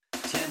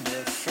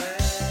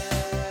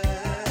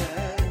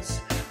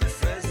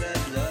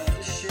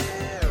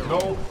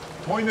So,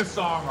 point the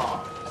song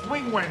off.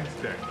 Swing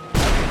Wednesday.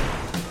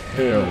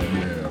 Hell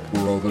yeah,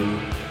 brother.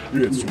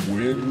 It's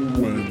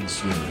Wing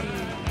Wednesday.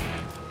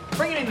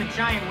 Bring it in the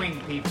giant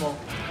wing, people.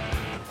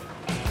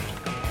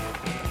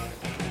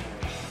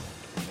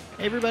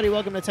 Hey everybody,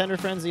 welcome to Tender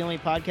Friends, the only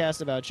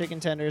podcast about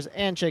chicken tenders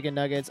and chicken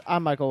nuggets.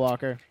 I'm Michael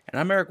Walker. And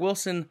I'm Eric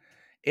Wilson.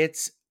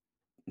 It's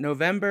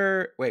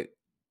October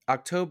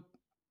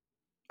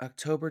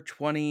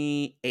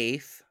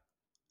 28th.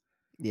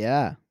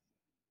 Yeah.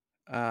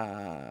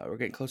 We're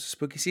getting close to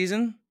spooky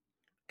season.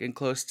 Getting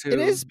close to... It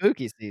is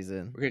spooky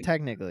season,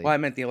 technically. Well, I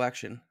meant the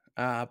election.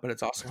 But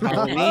it's also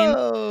Halloween.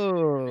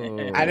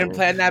 Oh. I didn't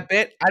plan that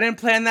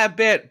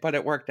bit, but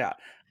it worked out.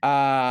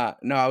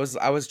 No,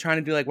 I was trying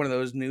to do like one of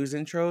those news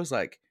intros,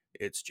 like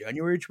it's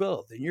January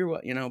 12th, and you're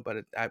what,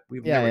 but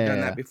we've never done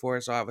that before,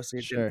 so obviously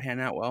it didn't pan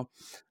out well.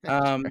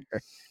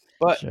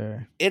 But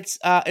it's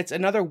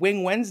another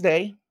Wing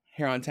Wednesday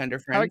here on Tender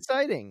Friends. How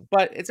exciting!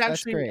 But it's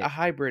actually a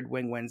hybrid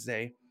Wing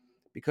Wednesday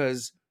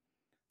because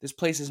this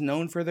place is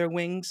known for their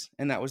wings,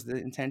 and that was the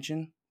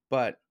intention.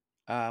 But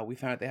we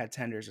found out they had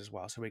tenders as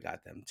well, so we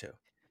got them too.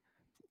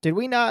 Did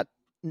we not?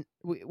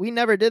 We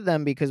never did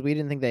them because we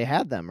didn't think they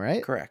had them,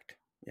 right? Correct.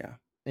 Yeah.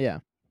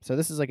 Yeah. So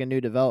this is like a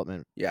new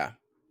development. Yeah.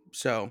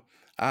 So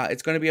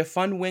it's going to be a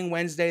fun Wing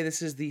Wednesday.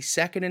 This is the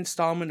second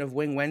installment of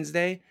Wing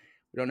Wednesday.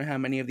 We don't know how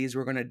many of these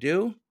we're going to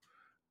do,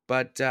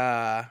 but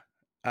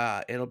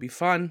it'll be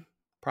fun,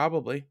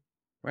 probably.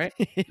 Right?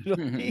 It'll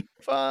be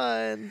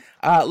fun.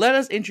 Let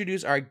us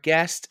introduce our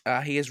guest.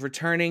 He is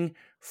returning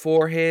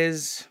for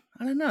his,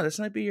 I don't know, this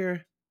might be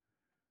your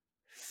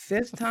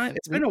fifth time.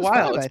 It's been a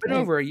while. It's been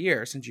over a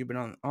year since you've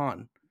been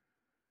on.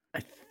 I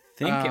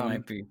think it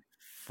might be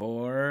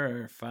 4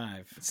 or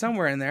 5.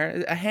 Somewhere in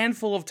there. A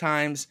handful of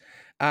times.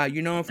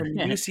 You know him from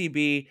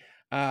UCB,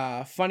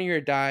 Funny or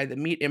Die, the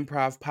Meet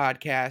Improv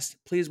podcast.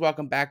 Please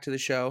welcome back to the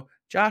show,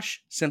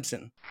 Josh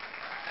Simpson.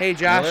 Hey,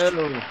 Josh.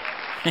 Hello.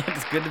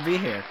 It's good to be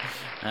here.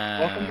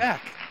 Welcome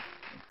back.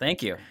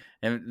 Thank you.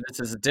 And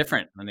this is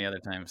different than the other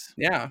times.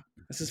 Yeah,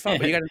 this is fun.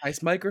 But you got a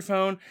nice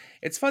microphone.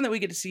 It's fun that we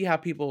get to see how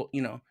people,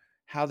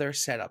 how their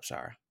setups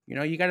are.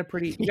 You got a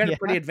pretty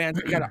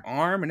advanced. You got an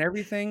arm and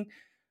everything.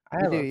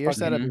 I have your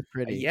setup is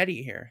pretty. A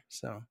Yeti here,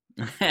 so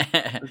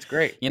it's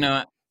great.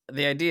 The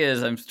idea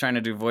is I'm trying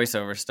to do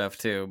voiceover stuff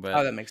too.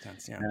 But that makes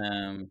sense.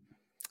 Yeah.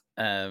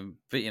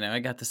 But I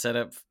got the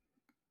setup.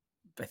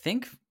 I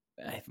think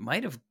I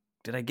might have.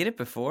 Did I get it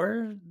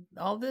before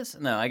all this?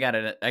 No, I got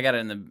it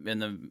in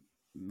the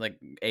like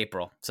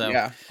April. So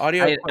yeah,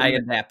 I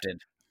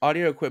adapted.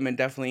 Audio equipment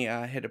definitely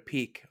hit a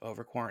peak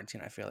over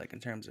quarantine. I feel like in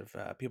terms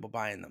of people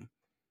buying them.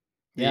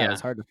 Yeah, it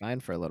was hard to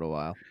find for a little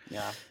while.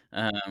 Yeah.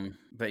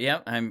 But yeah,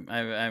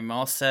 I'm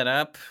all set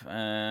up.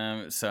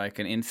 So I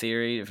can, in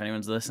theory, if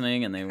anyone's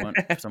listening and they want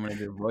someone to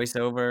do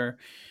voiceover,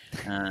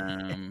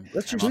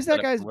 who's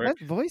that guy's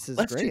voice is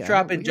let's great. Let's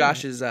drop in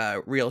Josh's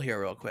reel here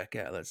real quick.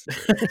 Yeah, let's.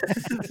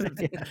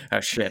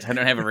 Oh shit! I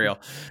don't have a reel.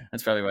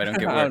 That's probably why I don't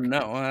get work. Oh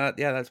no,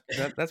 yeah,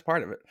 that's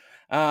part of it.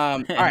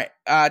 All right,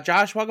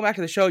 Josh, welcome back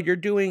to the show. You're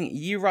doing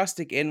Ye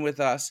Rustic Inn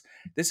with us.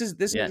 This has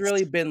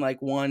really been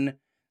like one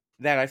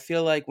that I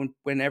feel like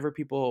whenever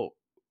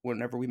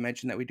we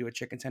mention that we do a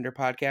chicken tender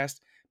podcast,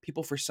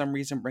 people for some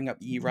reason bring up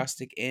Ye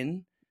Rustic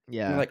Inn.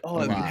 Yeah, and they're like, oh,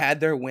 have you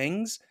had their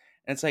wings?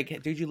 And it's like, hey,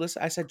 did you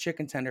listen? I said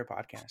chicken tender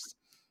podcast.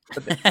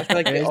 But I feel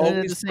like they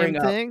always bring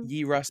up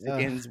Ye Rustic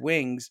Inn's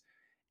wings,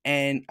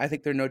 and I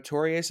think they're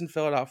notorious in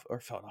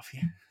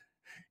Philadelphia.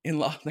 In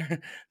law,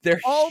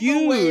 they're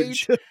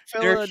huge.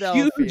 They're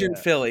huge in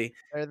Philly.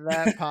 They're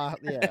that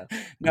yeah.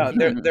 No,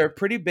 they're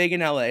pretty big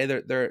in LA.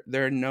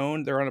 They're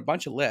known. They're on a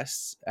bunch of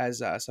lists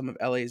as some of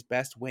LA's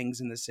best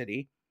wings in the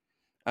city.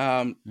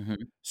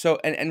 So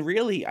and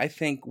really, I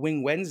think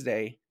Wing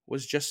Wednesday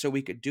was just so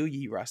we could do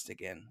Ye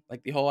Rustic Inn.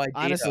 Like the whole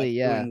idea of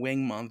doing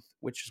Wing Month,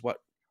 which is what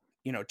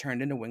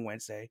turned into Wing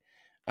Wednesday,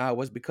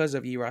 was because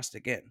of Ye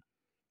Rustic Inn.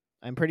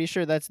 I'm pretty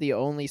sure that's the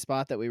only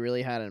spot that we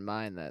really had in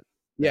mind that.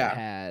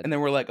 And then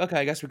we're like, okay,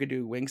 I guess we could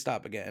do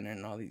Wingstop again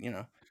and all these,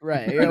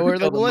 Right. We're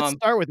like, well, let's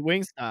start with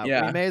Wingstop.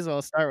 Yeah. We may as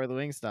well start with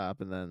Wingstop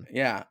and then.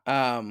 Yeah.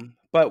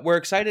 But we're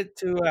excited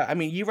to.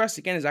 Ye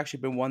Rustic Inn has actually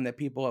been one that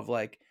people have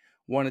like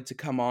wanted to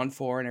come on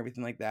for and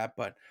everything like that.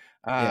 But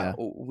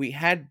we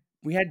had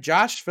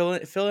Josh fill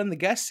in the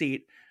guest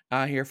seat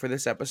here for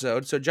this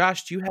episode. So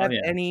Josh, do you have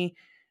any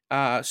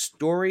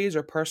stories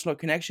or personal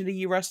connection to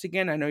Ye Rustic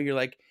Inn? I know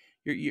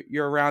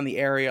you're around the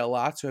area a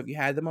lot. So have you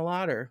had them a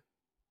lot or?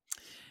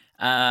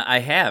 I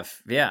have,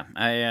 yeah.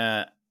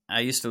 I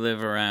used to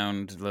live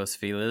around Los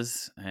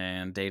Feliz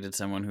and dated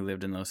someone who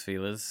lived in Los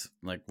Feliz,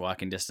 like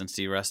walking distance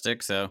to Ye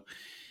Rustic. So,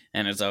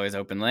 and it's always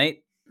open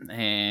late.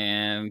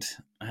 And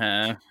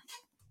I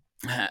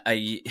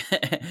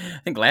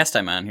think last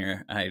time on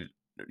here, I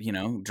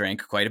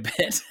drank quite a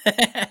bit.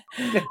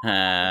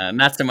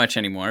 Not so much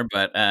anymore,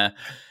 but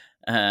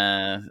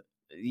I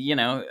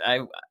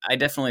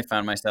definitely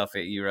found myself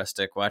at Ye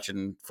Rustic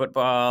watching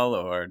football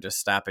or just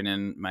stopping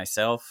in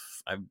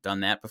myself. I've done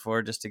that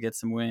before just to get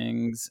some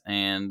wings.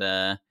 And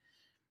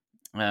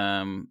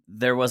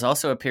there was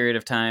also a period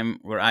of time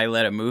where I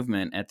led a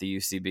movement at the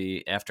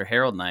UCB after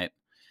Herald Night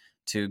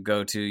to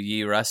go to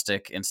Ye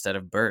Rustic instead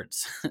of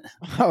Birds.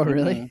 Oh,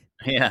 really?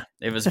 Yeah,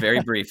 it was very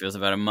brief. It was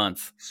about a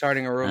month.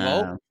 Starting a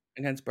revolt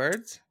against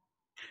Birds?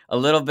 A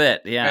little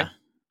bit, yeah.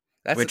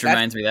 Okay. Which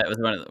reminds me, that was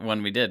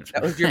one we did.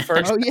 That was your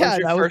first. Oh, yeah,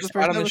 that was your first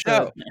shot on the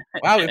show.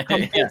 Wow, we've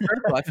come full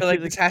circle. I feel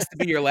like this has to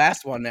be your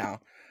last one now.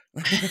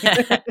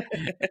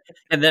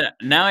 And then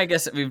now I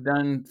guess we've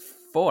done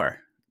 4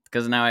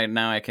 because now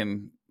I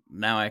can.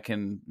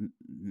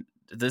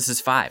 This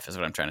is 5, is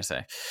what I'm trying to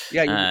say.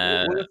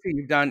 Yeah,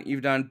 you've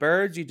done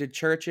Birds. You did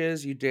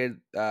churches. You did.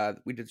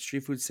 We did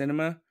street food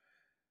cinema.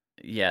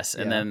 Yes,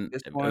 and then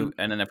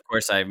of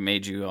course I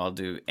made you all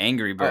do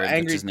Angry Birds,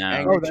 which is now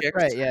Angry that's Chicks.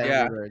 right.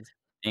 Yeah,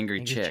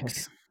 Angry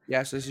Chicks.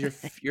 Yeah, so this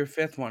is your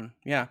 5th one.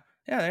 Yeah.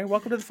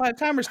 Welcome to the 5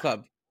 Timers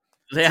Club.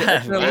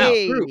 Yeah, Wow.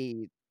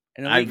 Hey,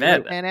 I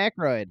bet. Dan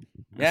Aykroyd.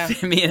 Yeah.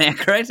 Me and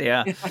Aykroyd,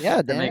 yeah. Yeah,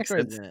 That Dan makes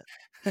Aykroyd's sense.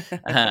 in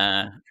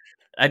it.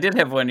 I did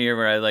have one year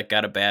where I like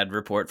got a bad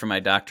report from my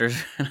doctors,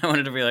 and I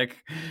wanted to be like,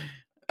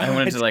 I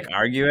wanted to like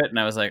argue it, and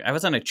I was like, I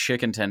was on a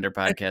chicken tender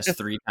podcast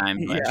 3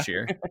 times last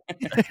year.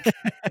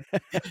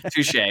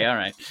 Touche. All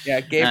right. Yeah,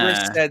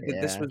 Gabrus said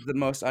that this was the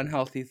most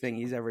unhealthy thing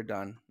he's ever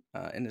done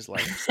in his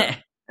life, so.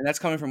 And that's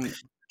coming from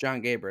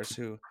John Gabrus,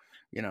 who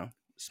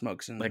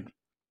smokes and like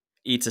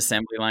eats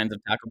assembly lines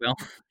of Taco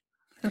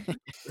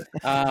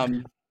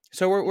Bell.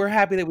 So we're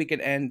happy that we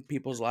could end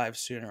people's lives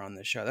sooner on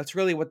this show. That's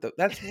really what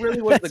that's what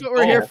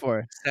we're here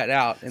for. Set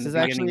out. This is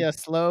actually a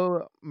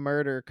slow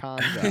murder con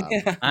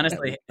job.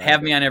 Honestly,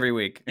 have me on every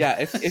week. Yeah,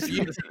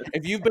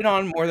 if you've been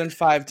on more than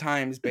 5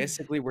 times,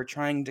 basically we're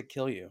trying to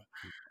kill you.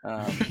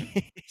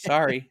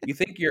 Sorry, you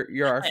think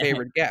you're our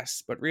favorite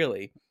guest, but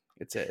really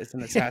it's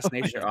an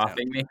assassination. You're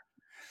offing me.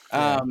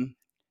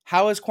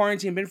 How has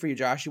quarantine been for you,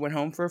 Josh? You went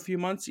home for a few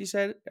months, you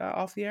said,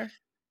 off the air?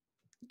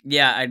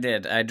 Yeah, I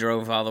did. I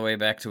drove all the way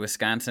back to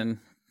Wisconsin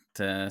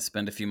to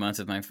spend a few months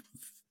with my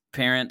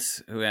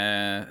parents, who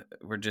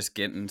were just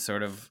getting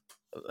sort of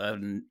a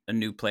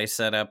new place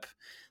set up.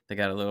 They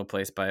got a little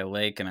place by a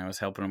lake, and I was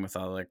helping them with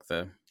all like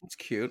That's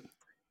cute.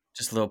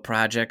 Just little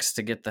projects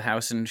to get the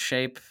house in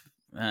shape,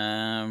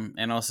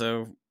 and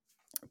also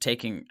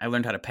I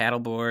learned how to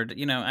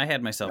paddleboard. I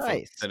had myself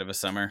a bit of a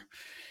summer.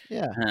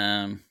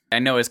 Yeah. I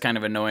know it's kind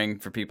of annoying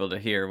for people to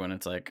hear when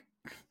it's like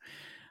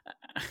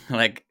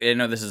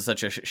this is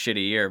such a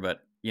shitty year, but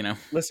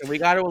listen, we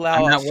got to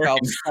allow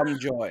ourselves some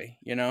joy.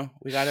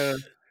 We got to.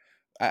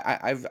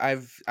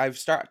 I've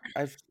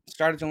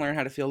started to learn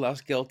how to feel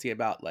less guilty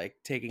about like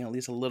taking at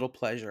least a little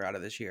pleasure out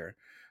of this year.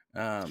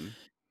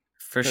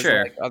 For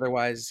sure. Like,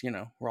 otherwise,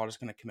 we're all just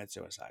going to commit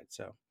suicide.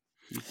 So,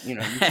 you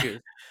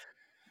choose.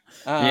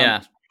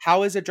 Yeah.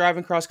 How is it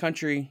driving cross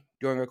country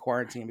during a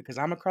quarantine? Because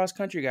I'm a cross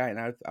country guy,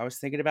 and I was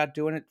thinking about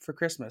doing it for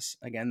Christmas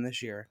again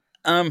this year.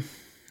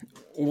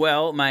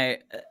 Well, I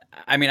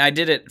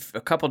did it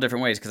a couple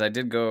different ways because I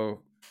did go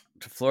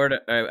to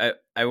Florida.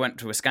 I went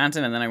to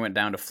Wisconsin, and then I went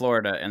down to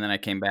Florida, and then I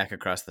came back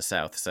across the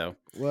South. So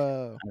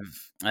whoa.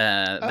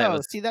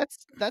 See,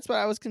 that's what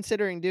I was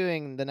considering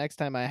doing the next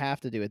time I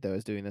have to do it, though,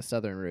 is doing the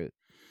southern route.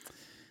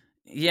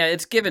 Yeah,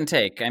 it's give and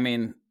take. I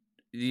mean,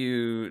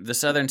 the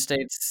southern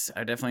states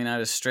are definitely not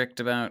as strict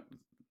about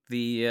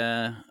the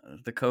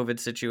COVID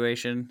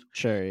situation.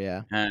 Sure,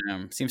 yeah.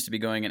 Seems to be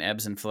going in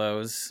ebbs and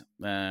flows.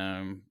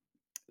 That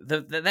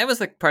was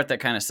the part that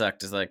kind of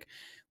sucked, is like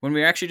when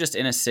we were actually just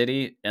in a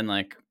city, and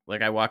like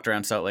I walked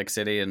around Salt Lake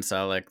City and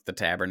saw like the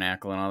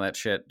Tabernacle and all that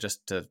shit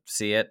just to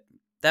see it.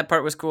 That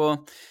part was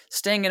cool.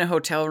 Staying in a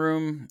hotel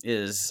room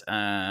is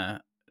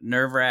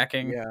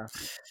nerve-wracking. Yeah.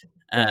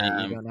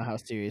 You don't know how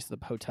serious the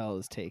hotel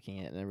is taking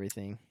it and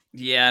everything.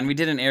 Yeah, and we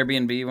did an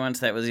Airbnb once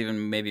that was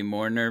even maybe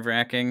more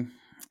nerve-wracking.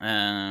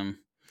 I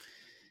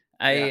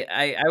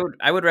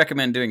would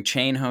recommend doing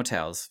chain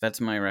hotels. That's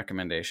my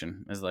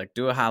recommendation. Is like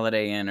do a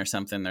Holiday Inn or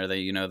something, or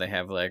they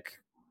have like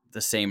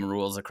the same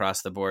rules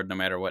across the board no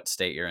matter what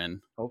state you're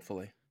in.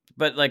 Hopefully.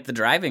 But like the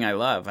driving, I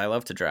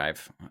love to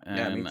drive.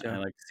 Yeah, me too. I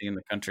like seeing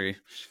the country.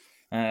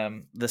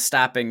 The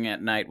stopping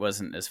at night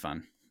wasn't as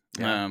fun.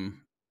 Yeah.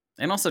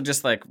 And also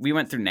just like we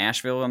went through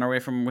Nashville on our way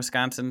from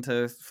Wisconsin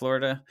to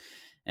Florida,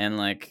 and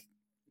like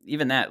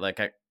even that, like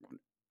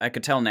I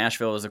could tell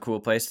Nashville was a cool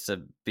place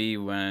to be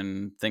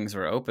when things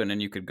were open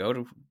and you could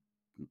go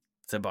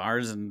to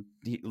bars and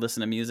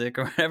listen to music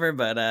or whatever.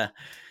 But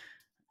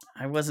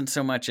I wasn't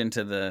so much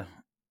into the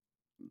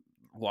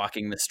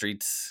walking the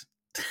streets.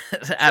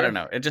 I don't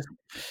know. It just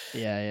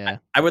I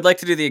would like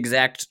to do the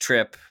exact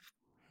trip.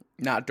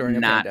 Not during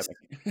a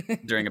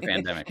pandemic. During a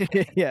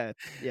pandemic. Yeah.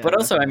 But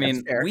also, I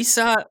mean, we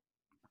saw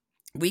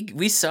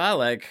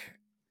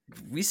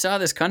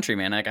this country,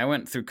 man. Like I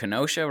went through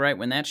Kenosha right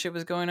when that shit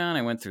was going on.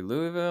 I went through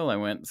Louisville. I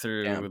went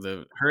through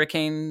the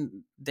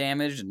hurricane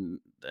damage in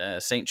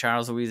St.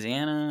 Charles,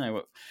 Louisiana.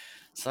 I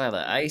saw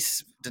the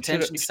ICE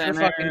detention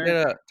center. Fucking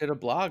did a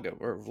blog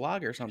or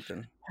vlog or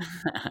something.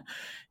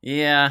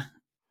 Yeah,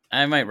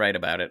 I might write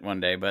about it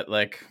one day, but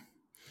like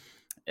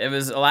it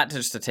was a lot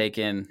just to take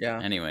in. Yeah.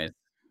 Anyways,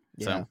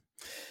 so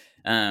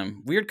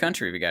Weird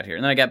country we got here.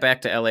 And then I got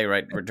back to LA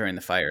right during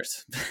the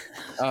fires.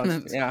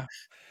 Oh, yeah.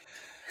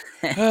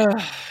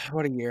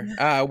 What a year.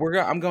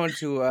 I'm going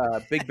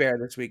to Big Bear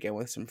this weekend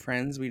with some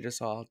friends. We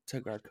just all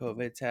took our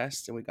COVID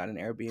test and we got an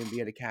Airbnb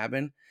at a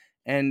cabin.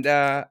 And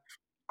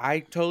I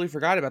totally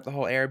forgot about the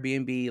whole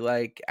Airbnb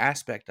like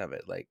aspect of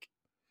it. Like,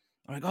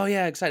 I'm like, oh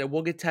yeah, excited.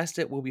 We'll get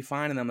tested. We'll be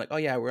fine. And I'm like, oh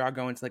yeah, we are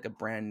going to like a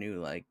brand new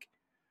like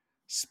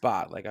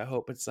spot. Like, I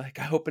hope it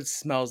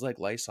smells like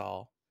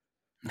Lysol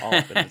all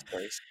up in this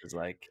place. Cause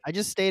like, I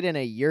just stayed in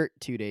a yurt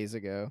 2 days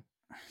ago,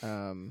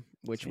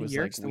 which was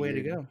yurt's like the way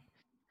to weird. go.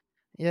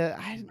 Yeah,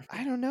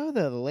 I don't know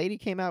though. The lady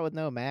came out with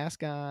no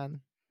mask on.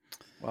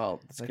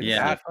 Well, it's like, like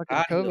yeah, fucking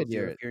COVID heals you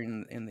yurt. if you're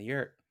in the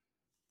yurt.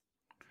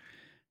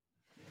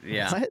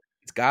 Yeah. What?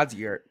 It's God's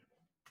yurt.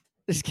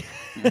 It's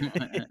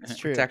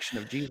true. Protection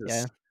of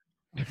Jesus.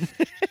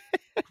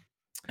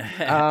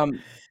 Yeah.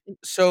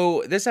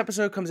 So this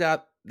episode comes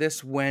out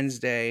this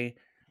Wednesday.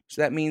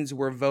 So that means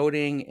we're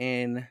voting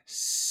in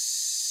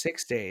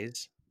 6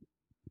 days.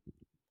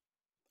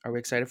 Are we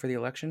excited for the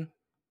election?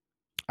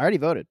 I already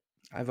voted.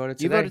 I voted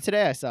today. You voted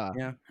today, I saw.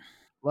 Yeah.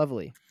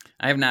 Lovely.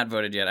 I have not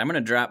voted yet. I'm going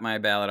to drop my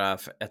ballot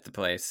off at the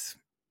place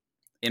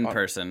in Oh.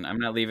 person. I'm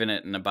not leaving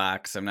it in a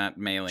box. I'm not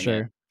mailing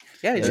it.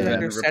 Yeah, Yeah.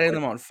 they're setting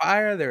them on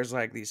fire. There's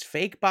like these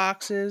fake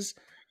boxes.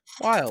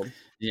 Wild.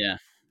 Yeah.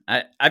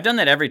 I've done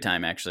that every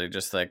time, actually.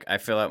 Just like I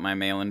fill out my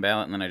mail-in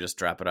ballot and then I just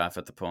drop it off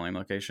at the polling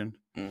location.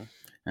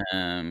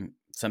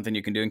 Something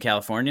you can do in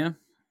California.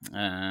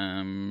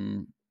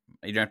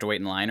 You don't have to wait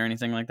in line or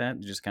anything like that.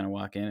 You just kind of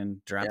walk in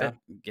and drop it.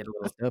 Get a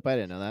little. That's dope. I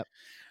didn't know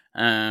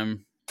that.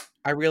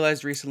 I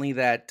realized recently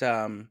that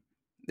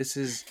this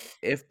is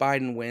if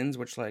Biden wins,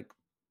 which like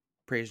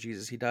praise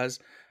Jesus he does.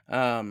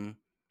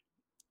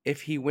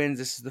 If he wins,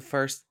 this is the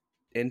first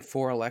in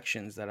 4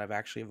 elections that I've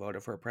actually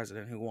voted for a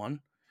president who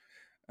won.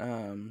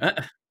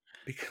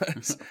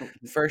 Because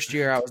first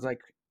year I was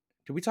like,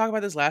 did we talk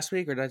about this last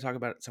week or did I talk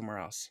about it somewhere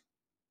else?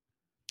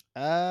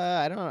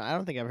 I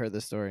don't think I've heard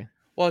this story.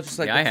 Well, it's just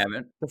like I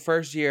haven't. The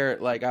first year,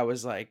 like I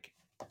was like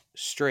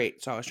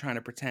straight, so I was trying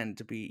to pretend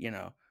to be,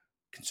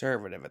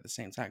 conservative at the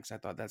same time because I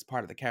thought that's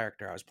part of the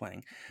character I was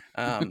playing.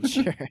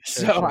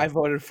 Sure. I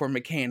voted for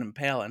McCain and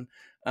Palin.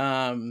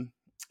 And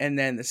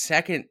then the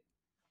second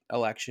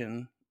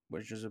election,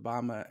 which was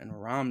Obama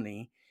and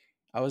Romney,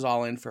 I was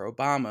all in for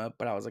Obama,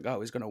 but I was like,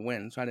 oh, he's going to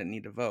win, so I didn't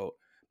need to vote.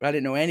 But I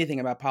didn't know anything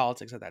about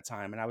politics at that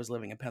time, and I was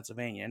living in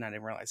Pennsylvania, and I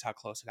didn't realize how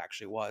close it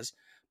actually was.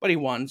 But he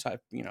won, so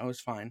it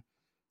was fine.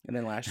 And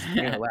then last time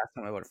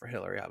I voted for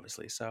Hillary,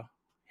 obviously. So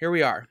here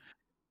we are.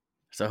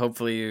 So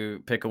hopefully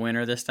you pick a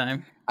winner this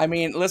time. I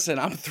mean, listen,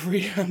 I'm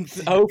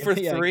 0 for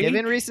 3.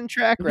 Given recent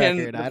track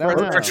record, I don't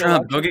know. For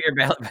Trump, go get your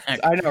ballot back.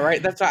 I know,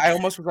 right? That's why I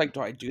almost was like,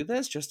 do I do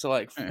this just to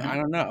like? I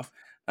don't know.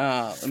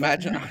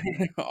 Imagine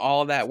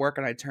all that work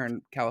and I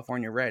turn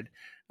California red.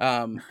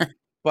 But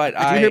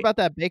Did you hear about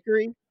that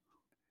bakery?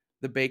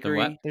 The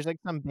bakery. There's like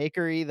some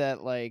bakery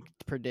that like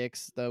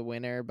predicts the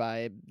winner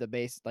by the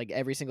base. Like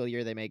every single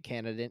year they make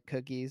candidate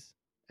cookies,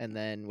 and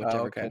then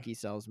whichever cookie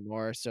sells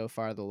more. So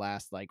far, the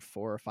last like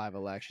 4 or 5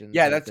 elections.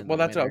 Yeah, that's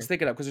what I was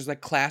thinking of because there's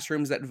like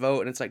classrooms that vote,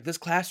 and it's like this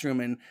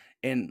classroom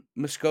in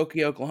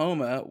Muskogee,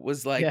 Oklahoma,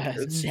 was like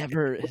it's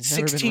never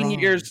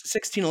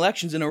 16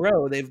 elections in a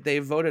row.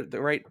 They've voted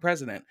the right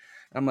president.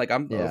 I'm like,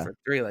 I'm 0 for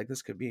 3. Like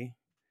this could be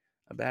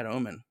a bad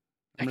omen.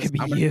 I'm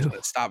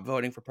gonna stop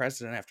voting for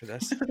president after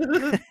this.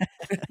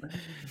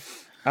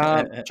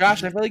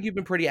 Josh, I feel like you've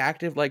been pretty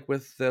active, like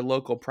with the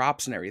local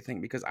props and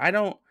everything, because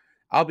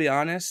I'll be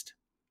honest,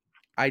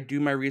 I do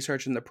my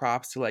research in the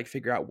props to like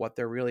figure out what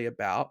they're really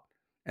about,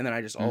 and then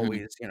I just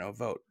always,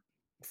 vote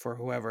for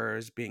whoever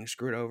is being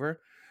screwed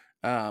over.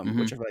 Which I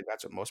feel like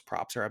that's what most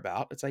props are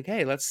about. It's like,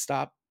 hey, let's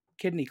stop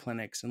kidney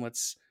clinics and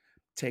let's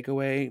take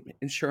away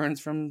insurance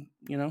from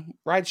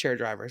rideshare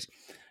drivers.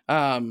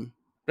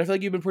 But I feel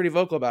like you've been pretty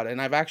vocal about it,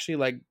 and I've actually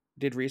like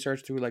did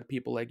research through like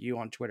people like you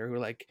on Twitter who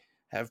like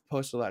have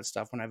posted all that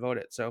stuff when I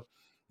voted. So can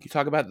you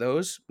talk about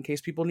those in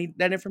case people need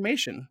that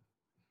information?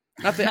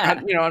 Not that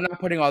I'm not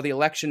putting all the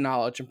election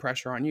knowledge and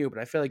pressure on you, but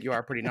I feel like you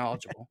are pretty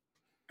knowledgeable.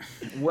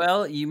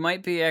 Well, you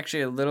might be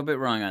actually a little bit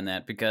wrong on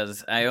that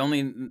because I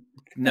only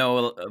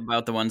know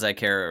about the ones I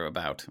care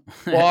about.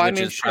 Well,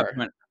 which is sure.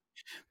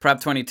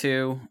 Prop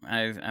 22.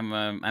 I'm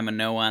a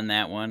no on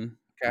that one.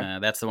 Okay.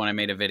 That's the one I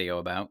made a video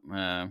about.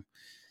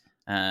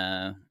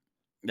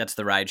 That's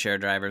the rideshare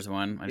drivers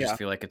one. I just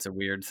feel like it's a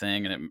weird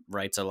thing, and it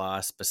writes a law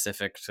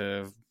specific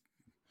to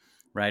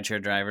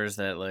rideshare drivers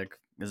that like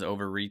is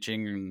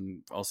overreaching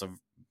and also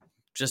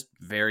just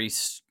very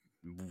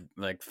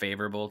like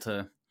favorable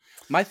to.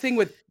 My thing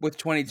with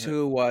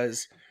 22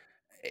 was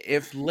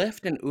if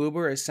Lyft and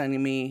Uber is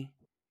sending me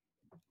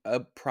a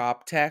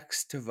prop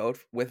text to vote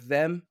with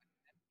them,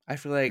 I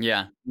feel like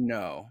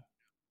no,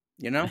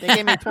 they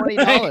gave me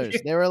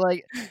 $20. They were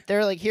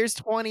like, here's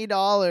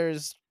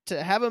 $20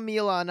 to have a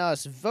meal on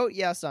us. Vote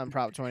yes on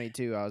Prop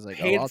 22. I was like,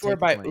 paid I'll for take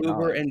by $20.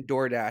 Uber and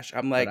DoorDash.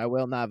 I'm like, but I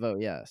will not vote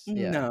yes.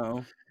 Yeah.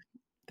 No,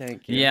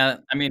 Thank you. Yeah,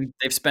 I mean,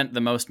 they've spent the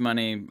most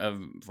money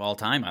of all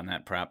time on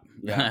that prop,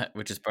 Yeah.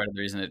 which is part of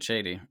the reason it's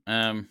shady.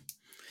 And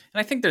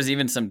I think there's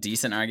even some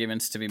decent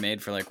arguments to be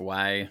made for like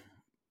why,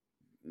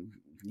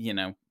 you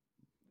know,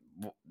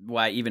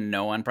 why even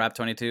no on Prop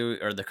 22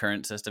 or the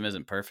current system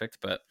isn't perfect,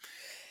 but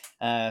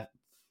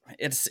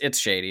it's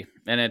shady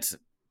and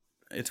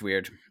it's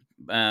weird.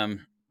 And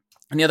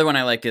the other one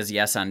I like is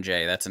Yes on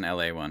Jay. That's an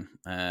LA one.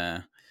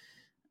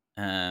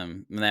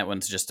 And that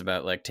one's just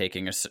about like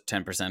taking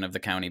 10% of the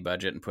county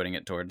budget and putting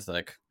it towards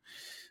like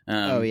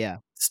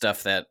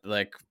stuff that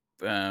like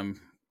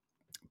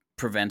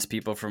prevents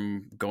people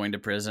from going to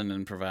prison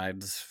and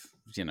provides,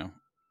 you know,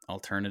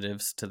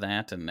 alternatives to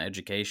that, and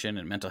education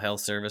and mental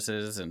health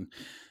services and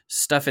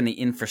stuff in the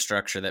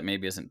infrastructure that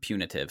maybe isn't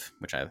punitive,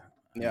 which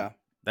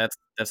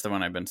that's the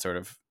one I've been sort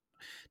of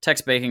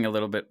text banking a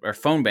little bit or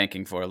phone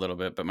banking for a little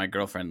bit, but my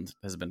girlfriend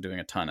has been doing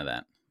a ton of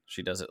that.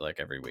 She does it like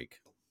every week.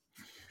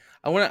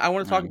 I want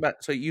to talk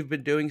about, so you've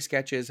been doing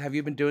sketches. Have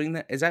you been doing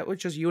that? Is that what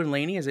just you and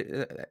Lainey? Is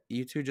it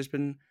you two just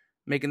been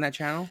making that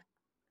channel?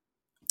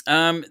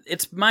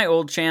 It's my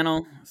old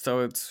channel, so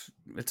it's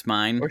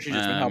mine. Or she's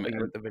just been helping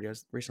with the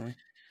videos recently?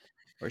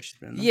 Or she's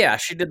been Yeah,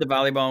 she did the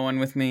volleyball one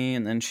with me,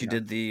 and then she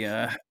did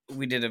the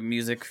we did a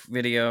music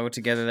video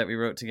together that we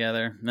wrote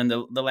together. And then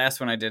the last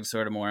one I did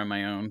sort of more on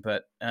my own,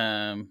 but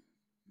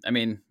I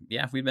mean,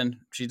 yeah,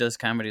 she does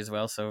comedy as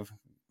well, so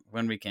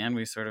when we can,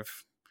 we sort of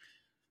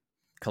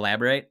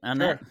collaborate on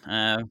that.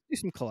 Do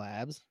some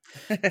collabs.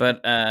 But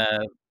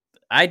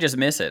I just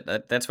miss it.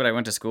 That's what I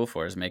went to school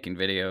for, is making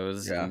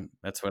videos. Yeah. And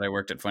that's what I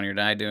worked at Funny or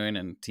Die doing,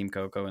 and Team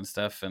Coco and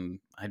stuff. And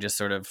I just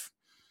sort of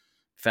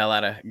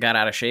got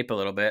out of shape a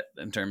little bit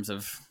in terms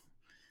of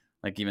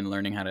like even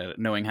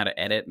knowing how to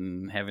edit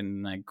and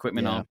having my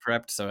equipment all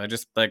prepped. So I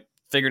just like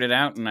figured it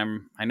out, and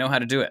I know how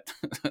to do it.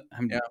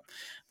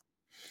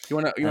 You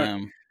want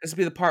this would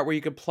be the part where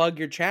you could plug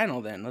your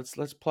channel. Then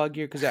let's plug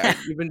your, because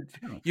you've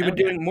been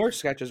doing more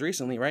sketches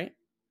recently, right?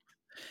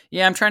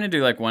 Yeah, I'm trying to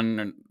do like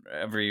one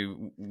every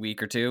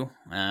week or two,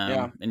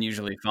 and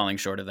usually falling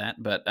short of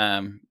that. But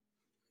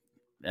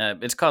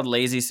it's called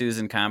Lazy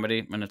Susan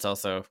Comedy, and it's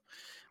also,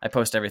 I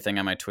post everything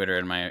on my Twitter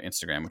and my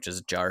Instagram, which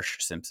is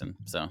Jarsh Simpson.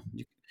 So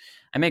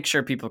I make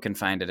sure people can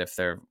find it if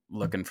they're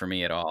looking for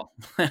me at all,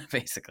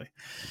 basically.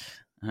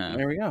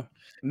 There we go.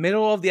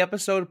 Middle of the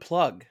episode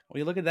plug. Well,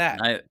 you look at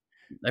that. I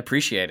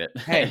appreciate it.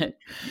 Hey,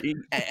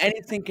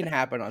 anything can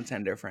happen on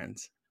Tender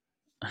Friends.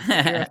 You're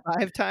a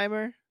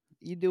 5-timer.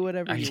 You do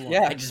whatever you want.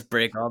 Yeah, I just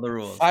break all the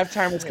rules.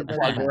 5-timers can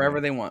plug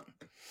wherever they want.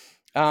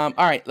 All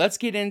right, let's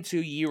get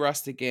into Ye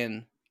Rustic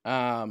Inn.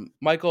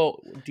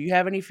 Michael, do you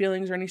have any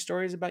feelings or any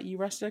stories about Ye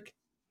Rustic?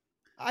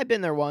 I've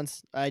been there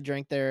once. I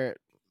drank there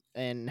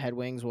and had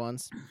wings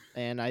once,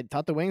 and I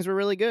thought the wings were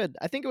really good.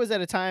 I think it was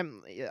at a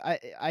time,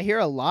 I hear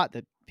a lot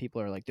that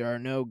people are like, there are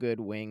no good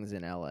wings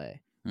in LA.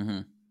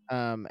 Mm-hmm.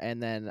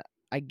 And then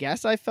I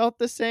guess I felt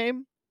the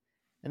same.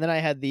 And then I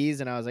had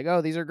these and I was like,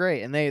 oh, these are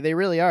great. And they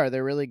really are.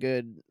 They're really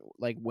good,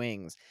 like,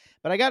 wings.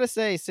 But I got to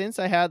say, since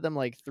I had them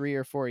like 3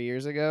 or 4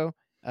 years ago,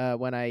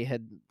 when I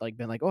had like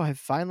been like, oh, I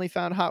finally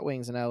found hot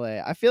wings in LA.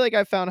 I feel like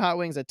I found hot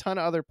wings a ton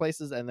of other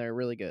places and they're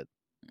really good.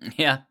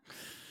 Yeah.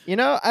 You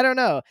know, I don't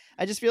know.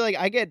 I just feel like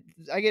I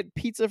get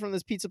pizza from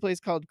this pizza place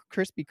called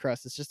Crispy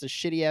Crust. It's just a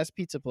shitty ass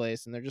pizza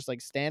place, and they're just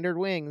like standard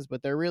wings,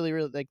 but they're really,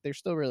 really, like, they're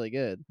still really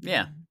good.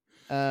 Yeah.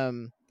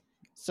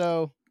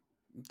 So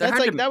that's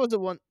like, that was the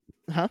one.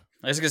 Huh?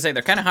 I was gonna say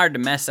they're kind of hard to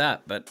mess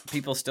up, but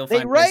people still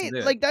find ways right. to do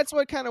it. Like, that's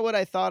what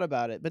I thought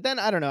about it. But then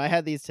I don't know. I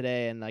had these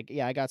today, and like,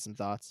 yeah, I got some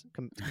thoughts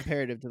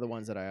comparative to the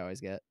ones that I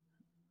always get.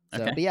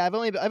 So, Okay. But yeah, I've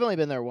only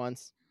been there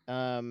once.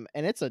 And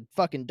it's a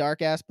fucking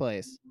dark ass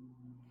place.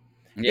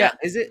 Yeah.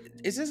 Is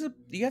this do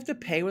you have to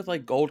pay with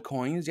like gold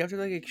coins? Do you have to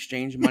like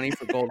exchange money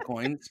for gold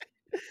coins?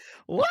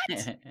 What?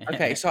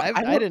 Okay, so I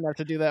didn't have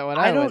to do that when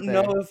I I don't went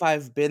there. know if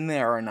I've been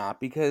there or not,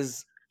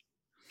 because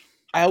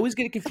I always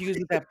get confused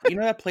with that. You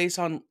know that place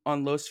on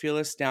Los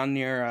Feliz down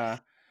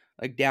near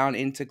like down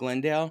into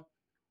Glendale?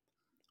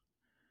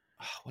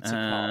 Oh, what's it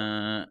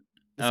called?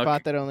 The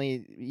spot that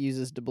only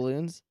uses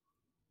doubloons?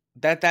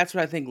 That's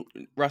what I think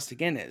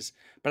Rustic Inn is.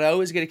 But I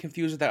always get it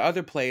confused with that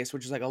other place,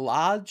 which is like a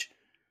lodge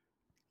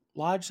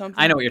something.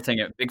 I know what you're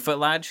thinking. Bigfoot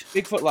Lodge.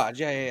 Bigfoot Lodge,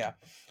 yeah.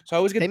 So I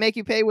always get They make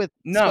you pay with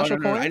no. special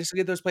coins? I just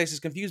get those places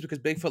confused because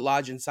Bigfoot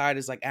Lodge inside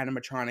is like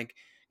animatronic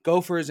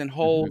gophers and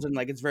holes, and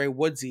like it's very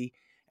woodsy,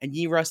 and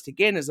Ye Rustic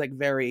Inn is like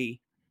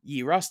very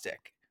Ye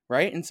Rustic,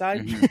 right?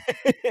 Inside.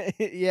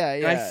 Yeah.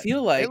 And I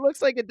feel like it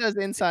looks like it does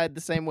inside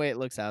the same way it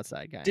looks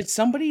outside, guys. did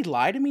somebody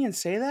lie to me and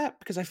say that?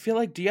 Because I feel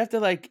like, do you have to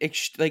like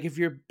like if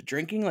you're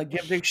drinking, like you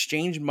have to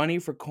exchange money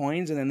for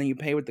coins and then you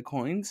pay with the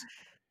coins?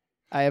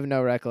 I have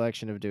no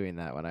recollection of doing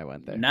that when I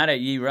went there. Not at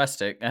Ye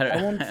Rustic.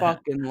 Someone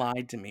fucking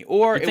lied to me,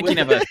 or You're thinking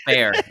of a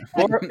fair.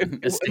 or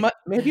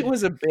maybe it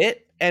was a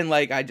bit, and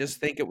like I just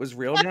think it was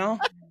real now.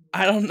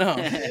 I don't know,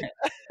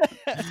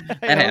 That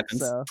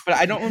happens. So. but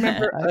I don't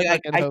remember. I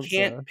Like fucking I hope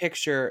can't so.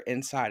 picture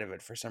inside of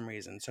it for some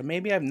reason. So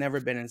maybe I've never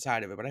been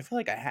inside of it, but I feel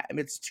like I have.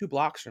 It's 2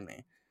 blocks from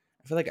me.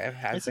 I feel like I've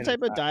had. It's the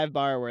type of dive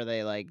bar where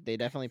they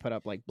definitely put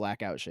up like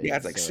blackout shades. Yeah,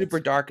 it's like so super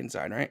dark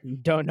inside, right? You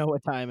don't know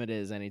what time it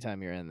is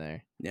anytime you're in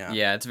there. Yeah.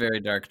 Yeah, it's very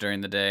dark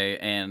during the day,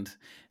 and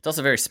it's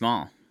also very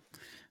small.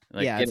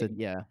 Like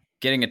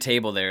getting a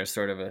table there is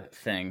sort of a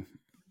thing.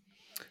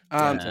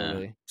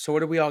 Totally. So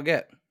what did we all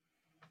get?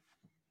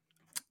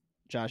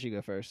 Josh, you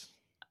go first.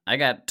 I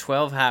got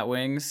 12 hot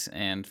wings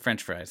and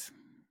French fries.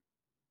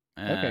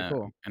 Okay,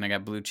 cool. And I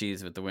got blue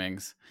cheese with the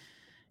wings.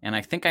 And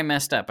I think I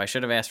messed up. I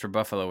should have asked for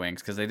buffalo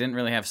wings because they didn't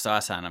really have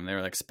sauce on them. They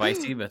were like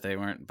spicy, but they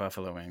weren't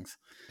buffalo wings.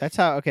 That's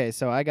how. Okay,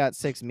 so I got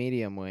 6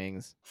 medium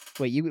wings.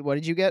 Wait, what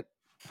did you get?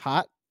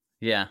 Hot?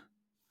 Yeah.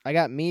 I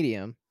got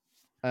medium.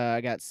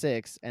 I got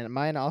 6, and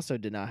mine also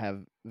did not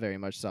have very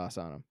much sauce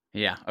on them.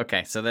 Yeah.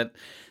 Okay. So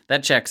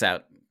that checks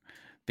out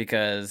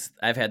because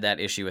I've had that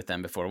issue with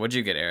them before. What'd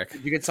you get, Eric?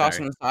 Did you get sauce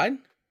on the side?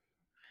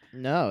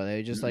 No,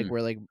 they just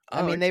were like.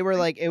 I Oh, mean, they were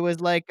like. It was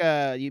like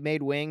you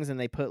made wings and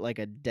they put like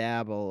a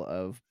dabble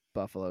of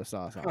buffalo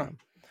sauce on them.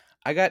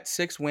 I got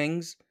 6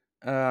 wings,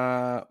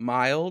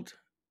 mild,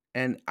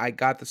 and I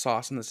got the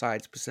sauce on the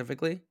side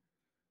specifically.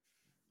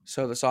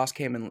 So the sauce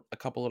came in a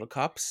couple little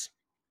cups,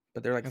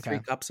 but they're like 3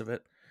 cups of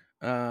it.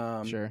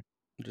 Sure.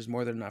 Which is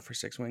more than enough for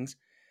 6 wings.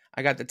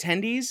 I got the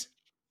tendies,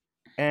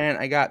 and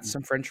I got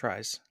some French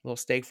fries, a little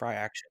steak fry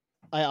action.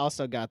 I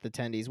also got the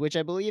tendies, which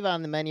I believe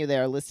on the menu they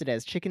are listed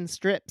as chicken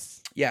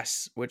strips.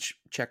 Yes, which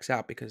checks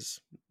out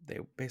because they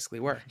basically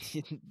were.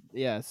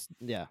 Yes,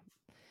 yeah.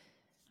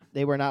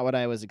 They were not what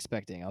I was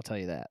expecting. I'll tell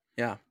you that.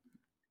 Yeah.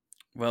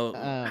 Well,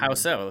 how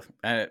so?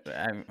 I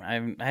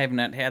have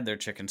not had their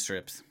chicken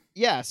strips.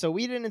 Yeah, so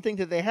we didn't think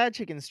that they had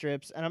chicken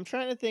strips, and I'm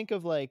trying to think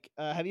of like,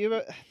 have you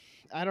ever?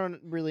 I don't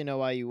really know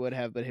why you would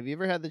have, but have you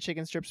ever had the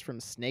chicken strips from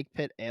Snake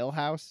Pit Ale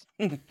House?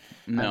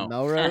 No. On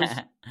Melrose.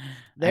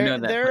 I know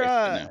that they're place,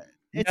 but no.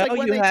 It's No, like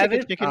when you they take a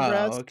haven't? chicken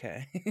breast.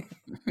 Okay.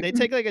 They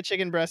take like a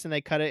chicken breast and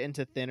they cut it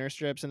into thinner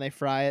strips and they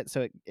fry it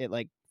so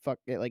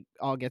it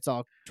all gets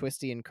all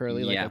twisty and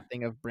curly like Yeah. a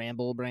thing of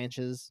bramble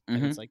branches. Mhm.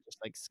 And it's like just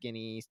like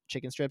skinny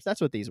chicken strips. That's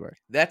what these were.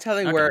 That's how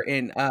they Okay. were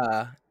in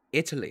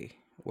Italy,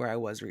 where I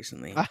was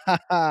recently.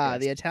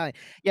 The Italian.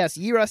 Yes,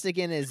 Ye Rustic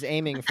Inn is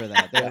aiming for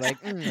that. They're like,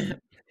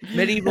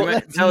 Medieval.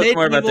 Tell us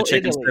more about the medieval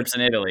chicken Italy. strips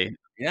in Italy.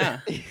 Yeah.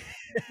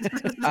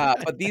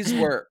 But these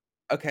were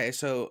okay.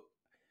 So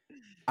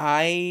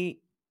I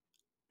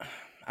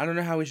don't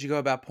know how we should go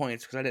about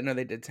points because I didn't know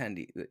they did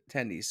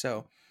tendies.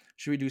 So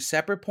should we do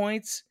separate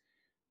points?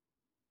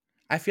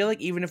 I feel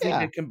like even if we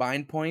did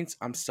combined points,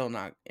 I'm still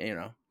not,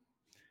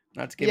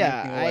 not to give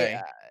anything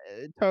away.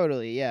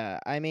 Totally. Yeah.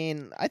 I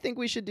mean, I think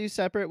we should do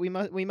separate. We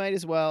might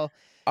as well.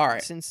 All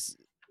right. Since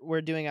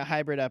we're doing a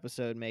hybrid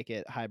episode, make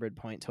it hybrid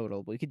point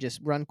total. We could just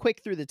run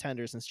quick through the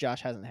tenders since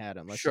Josh hasn't had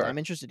them. Sure. I'm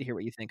interested to hear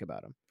what you think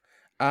about them.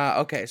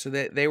 Okay, so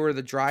they were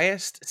the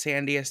driest,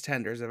 sandiest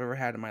tenders I've ever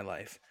had in my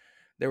life.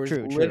 There was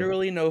True.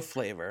 literally no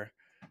flavor.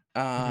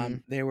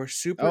 They were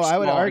super small I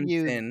would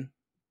argue and thin.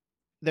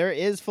 there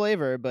is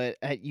flavor, but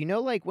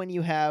like when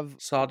you have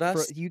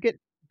Sawdust? do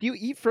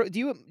you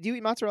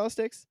eat mozzarella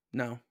sticks?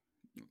 No.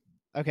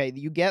 Okay,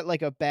 you get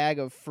like a bag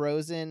of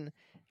frozen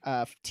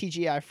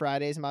TGI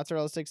Fridays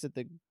mozzarella sticks at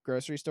the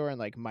grocery store and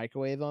like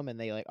microwave them, and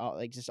they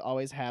just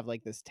always have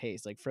like this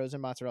taste. Like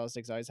frozen mozzarella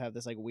sticks always have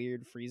this like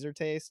weird freezer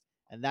taste,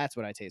 and that's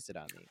what I tasted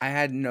on these. I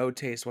had no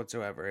taste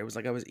whatsoever. It was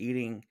like I was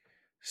eating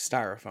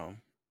styrofoam.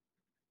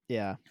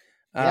 Yeah.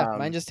 Yeah,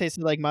 mine just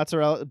tasted like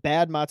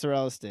bad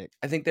mozzarella stick.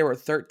 I think they were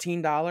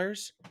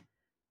 $13.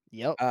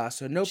 Yep.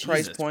 So no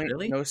price Jesus, point,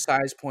 really? no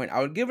size point. I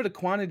would give it a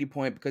quantity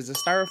point because the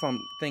styrofoam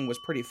thing was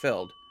pretty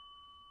filled.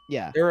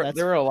 Yeah. There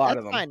were a lot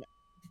of them. Fine.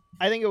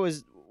 I think it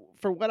was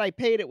for what I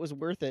paid, it was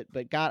worth it.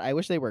 But God, I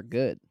wish they were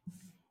good.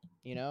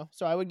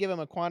 So I would give them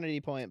a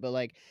quantity point. But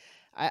like,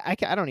 I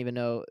don't even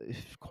know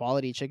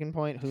quality chicken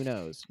point. Who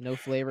knows? No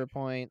flavor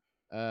point.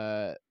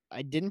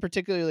 I didn't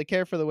particularly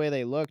care for the way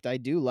they looked. I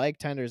do like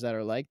tenders that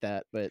are like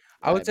that, but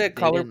I would say a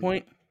color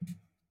point.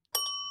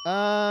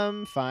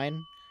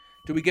 Fine.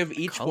 Do we give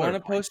each Color one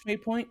a point.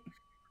 Postmate point?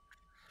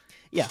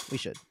 Yeah, we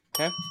should.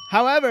 Okay.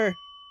 However,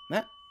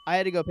 Yeah. I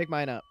had to go pick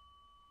mine up.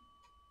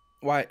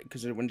 Why?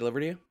 Because it wouldn't deliver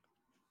to you?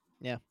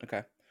 Yeah.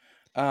 Okay.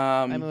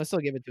 I mean, we'll still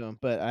give it to him,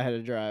 but I had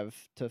to drive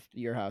to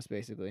your house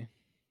basically.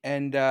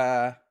 And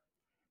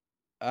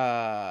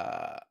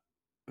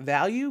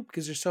value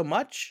because there's so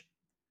much,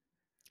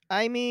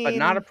 I mean, but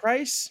not a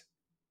price.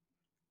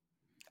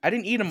 I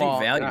didn't eat them think all.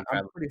 and value I'm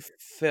probably- pretty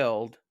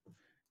filled.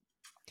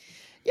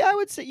 Yeah, I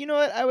would say. You know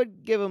what? I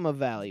would give him a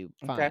value.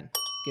 Fine. Okay.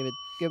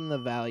 Give him the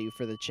value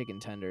for the chicken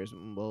tenders.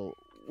 And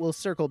we'll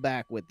circle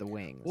back with the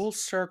wings. We'll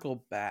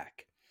circle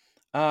back.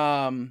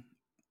 I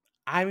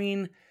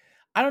mean,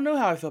 I don't know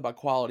how I feel about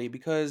quality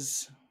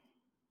because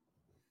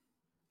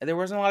there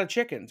wasn't a lot of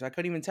chicken, so I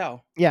couldn't even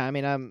tell. Yeah, I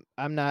mean,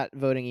 I'm not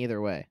voting either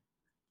way.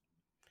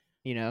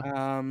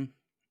 All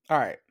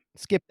right.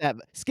 Skip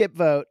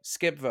vote.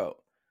 Skip vote.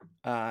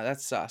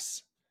 That's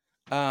sus.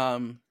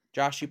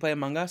 Josh, you play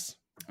Among Us?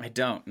 I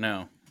don't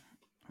know.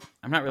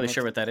 I'm not really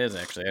sure what that is,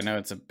 actually. I know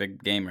it's a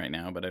big game right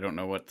now, but I don't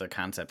know what the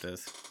concept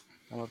is.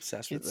 I'm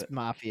obsessed with It's it.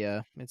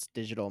 Mafia. It's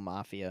Digital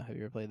Mafia. Have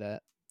you ever played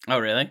that? Oh,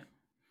 really?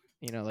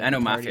 You know, like I know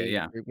the Mafia, party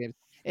yeah. group games.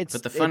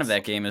 But the fun of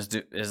that game is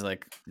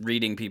like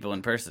reading people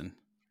in person.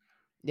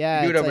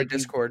 Yeah, You do it it's over like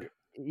Discord.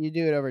 you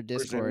do it over Zoom.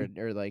 Discord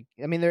or like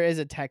I mean there is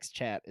a text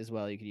chat as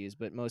well you could use,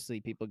 but mostly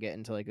people get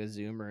into like a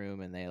Zoom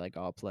room and they like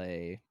all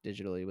play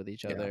digitally with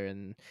each Yeah. other,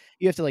 and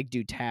you have to like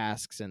do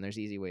tasks, and there's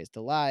easy ways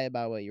to lie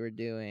about what you were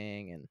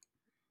doing, and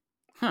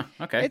Huh,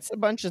 okay. it's a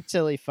bunch of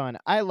silly fun.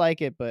 I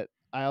like it, but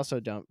I also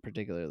don't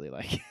particularly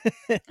like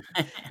it.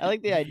 I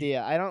like the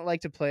idea. I don't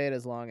like to play it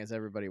as long as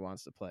everybody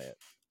wants to play it.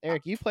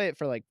 Eric, you play it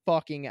for like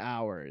fucking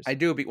hours. I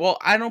do. Well,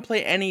 I don't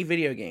play any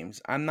video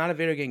games. I'm not a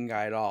video game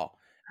guy at all.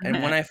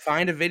 And when I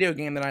find a video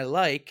game that I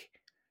like,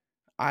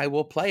 I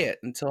will play it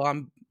until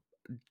I'm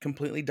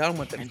completely done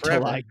with it until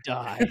forever. I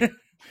die.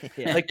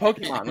 Yeah. Like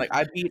Pokemon. Like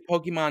I beat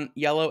Pokemon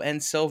Yellow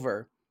and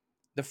Silver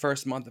the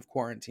first month of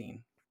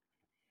quarantine.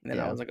 And then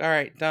I Yeah. was like, all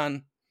right,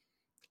 done.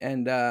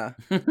 And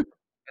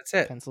that's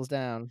it. Pencils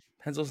down.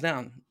 Pencils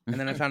down. And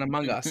then I found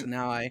Among Us, and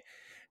now I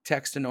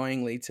text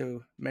annoyingly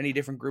to many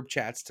different group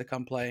chats to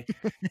come play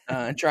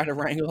and try to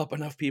wrangle up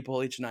enough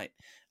people each night.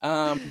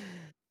 How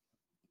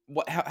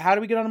do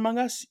we get on Among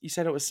Us? You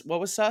said it was, what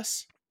was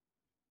sus?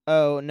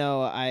 Oh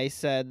no, I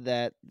said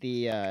that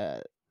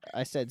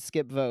I said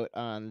skip vote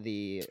on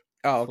the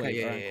Okay,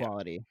 flavor yeah.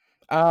 quality.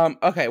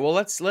 Okay, well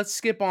let's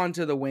skip on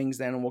to the wings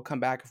then, and we'll come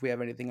back if we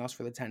have anything else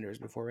for the tenders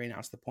before we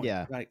announce the point.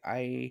 Yeah.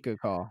 I Good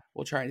call.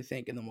 we'll try to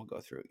think, and then we'll go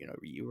through.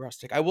 You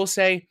rustic. I will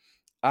say,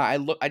 I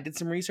did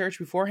some research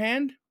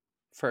beforehand,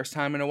 first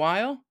time in a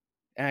while,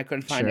 and I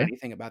couldn't find Sure.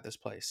 anything about this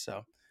place.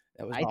 So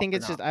that was. I think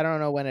it's just I don't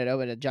know when it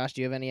opened. Josh,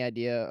 do you have any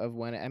idea of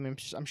when? I mean,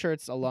 I'm sure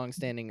it's a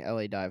long-standing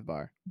LA dive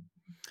bar.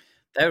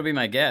 That would be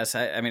my guess.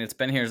 I mean, it's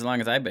been here as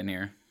long as I've been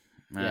here.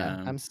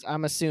 Yeah,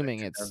 I'm assuming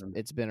like it's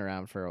 2000. been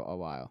around for a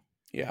while.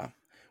 Yeah.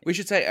 We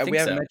should say think we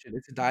haven't so. mentioned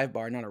it's a dive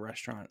bar, not a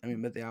restaurant. I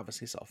mean, but they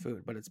obviously sell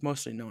food, but it's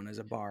mostly known as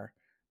a bar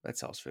that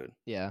sells food,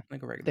 Yeah,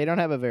 like a regular. they don't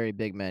have a very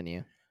big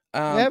menu. They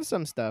have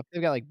some stuff.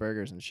 They've got like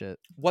burgers and shit.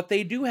 What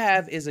they do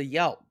have is a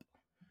Yelp.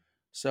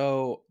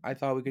 So I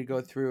thought we could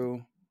go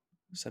through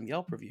some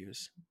Yelp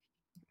reviews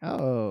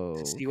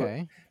Oh, see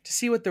okay. to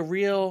see what the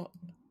real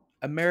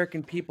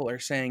American people are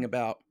saying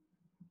about,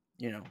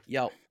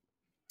 Yelp.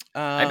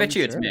 I bet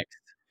you it's sure. mixed.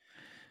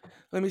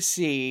 Let me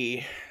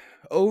see.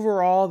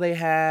 Overall, they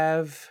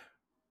have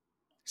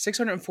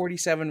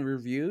 647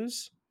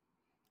 reviews.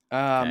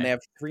 Okay. They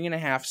have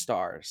 3.5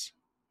 stars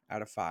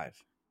out of 5.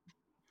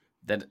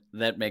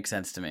 That makes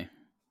sense to me.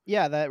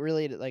 Yeah, that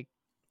really like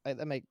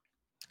that make.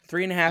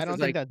 3.5 I is don't like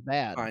think that's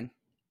bad. fine,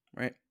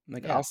 right?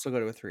 Like Yeah. I'll still go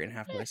to a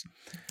 3.5 place.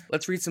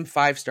 Let's read some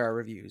 5-star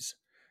reviews.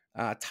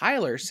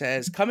 Tyler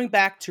says, coming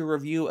back to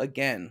review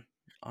again.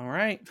 All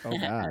right. Oh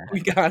god, We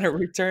got a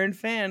return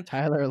fan.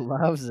 Tyler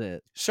loves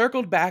it.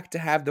 Circled back to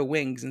have the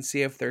wings and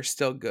see if they're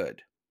still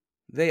good.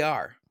 They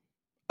are.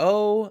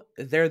 Oh,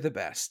 they're the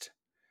best.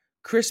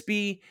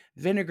 Crispy,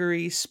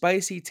 vinegary,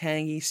 spicy,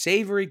 tangy,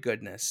 savory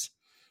goodness.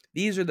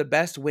 These are the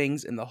best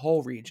wings in the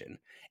whole region.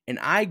 And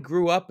I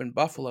grew up in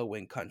buffalo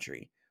wing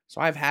country,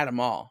 so I've had them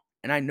all,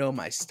 and I know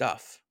my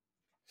stuff.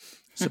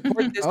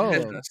 Support this Oh.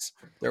 business.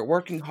 They're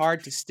working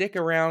hard to stick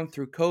around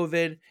through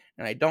COVID,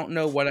 and I don't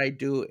know what I'd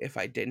do if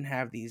I didn't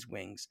have these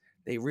wings.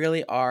 They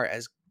really are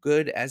as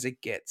good as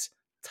it gets.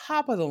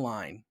 Top of the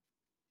line.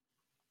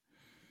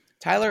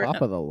 Tyler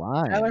Top of the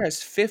line. Tyler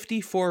has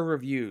 54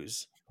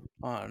 reviews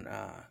on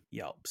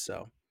Yelp,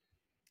 so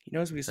he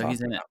knows what he's So talking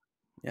he's in it. about.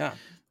 Yeah,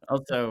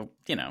 Also,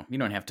 you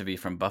don't have to be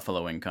from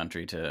buffalo wing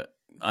country to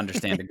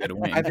understand a good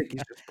wing. I think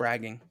he's just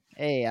bragging.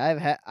 Hey, I've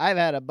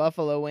had a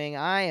buffalo wing.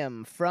 I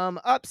am from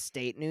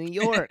upstate New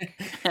York.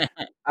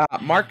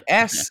 Mark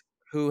S,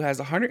 who has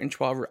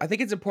 112. I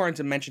think it's important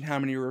to mention how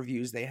many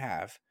reviews they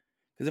have,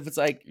 because if it's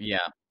like Yeah.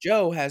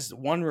 Joe has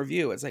 1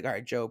 review, it's like, all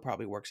right, Joe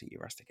probably works at U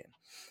Rustic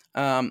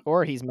Inn.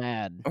 Or he's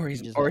mad. Or He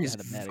he's just or had he's a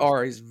bad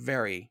or he's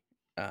very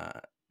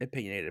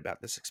opinionated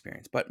about this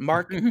experience. But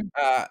Mark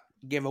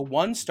gave a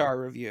 1-star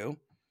review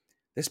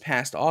this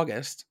past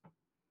August.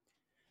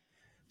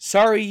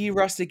 Sorry, ye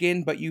Rustic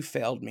Inn, but you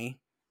failed me.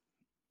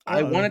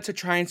 I wanted to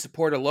try and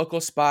support a local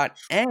spot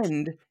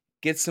and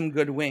get some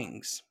good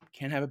wings.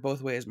 Can't have it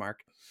both ways,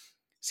 Mark.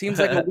 Seems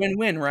like a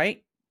win-win,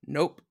 right?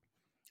 Nope.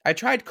 I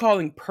tried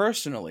calling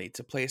personally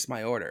to place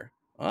my order.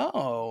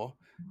 Oh,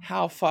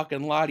 how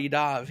fucking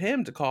la-di-da of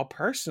him to call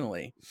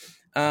personally.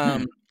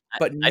 But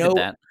I no did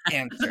that.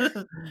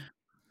 answer.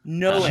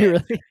 No You answer.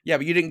 really- Yeah,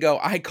 but you didn't go,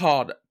 I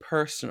called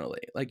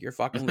personally. Like you're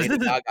fucking Lady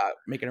Gaga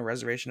making a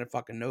reservation at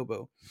fucking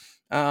Nobu.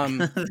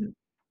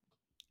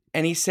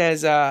 And he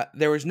says,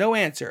 there was no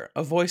answer,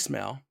 a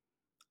voicemail.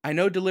 I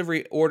know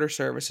delivery order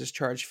services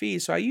charge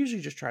fees, so I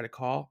usually just try to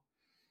call.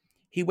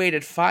 He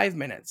waited 5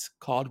 minutes,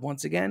 called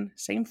once again,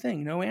 same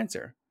thing, no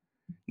answer.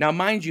 Now,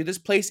 mind you, this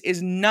place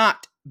is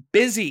not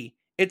busy.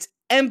 It's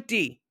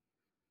empty.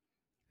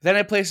 Then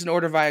I placed an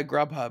order via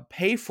Grubhub,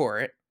 pay for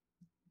it.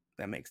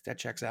 That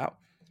checks out.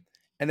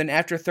 And then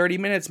after 30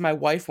 minutes, my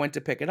wife went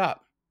to pick it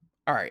up.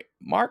 All right,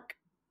 Mark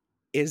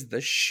is the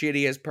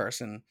shittiest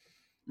person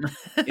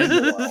in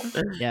the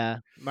world. Yeah,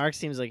 Mark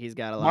seems like he's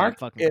got a lot Mark of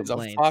fucking is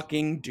complaints. a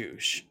fucking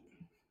douche.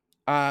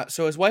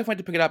 So his wife went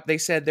to pick it up. They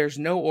said there's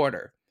no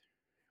order.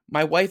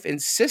 My wife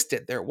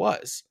insisted there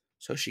was,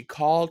 so she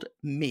called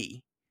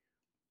me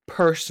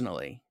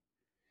personally.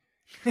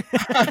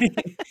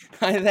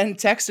 I then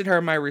texted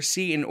her my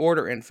receipt and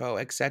order info,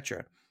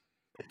 etc.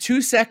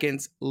 2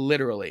 seconds,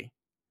 literally.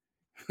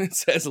 It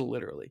says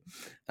literally.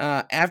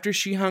 After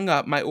she hung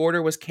up, my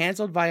order was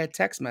canceled via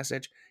text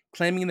message,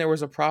 claiming there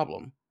was a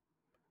problem.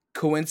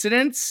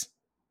 Coincidence?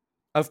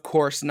 Of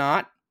course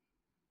not.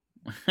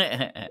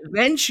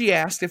 Then she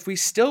asked if we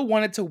still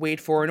wanted to wait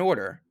for an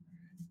order.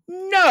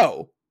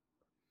 No.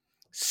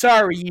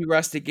 Sorry, you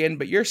Rustican,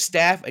 but your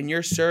staff and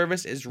your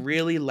service is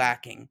really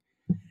lacking.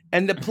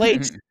 And the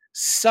place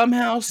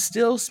somehow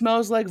still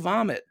smells like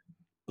vomit.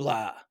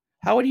 Blah.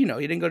 How would you know?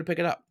 He didn't go to pick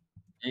it up.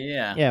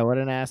 Yeah. Yeah, what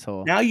an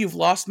asshole. Now you've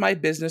lost my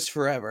business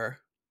forever.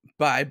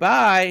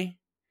 Bye-bye.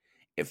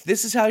 If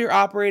this is how you're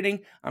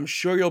operating, I'm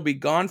sure you'll be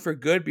gone for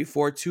good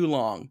before too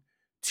long.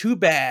 Too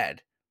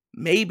bad.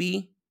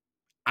 Maybe.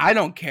 I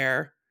don't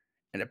care.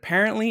 And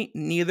apparently,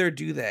 neither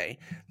do they.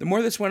 The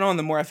more this went on,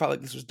 the more I felt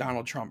like this was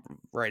Donald Trump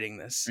writing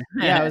this.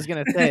 Yeah, I was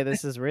going to say,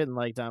 this is written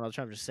like Donald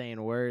Trump just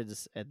saying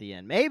words at the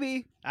end.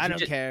 Maybe. I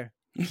don't care.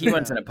 He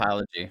wants an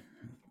apology.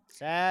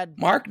 Sad.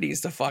 Mark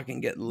needs to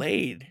fucking get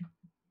laid.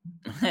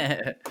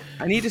 I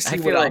need to see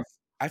feel what like- else.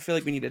 I feel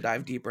like we need to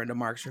dive deeper into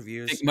Mark's I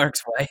reviews. think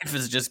Mark's wife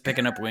is just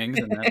picking up wings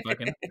and that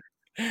fucking.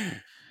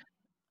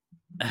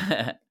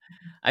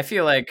 I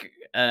feel like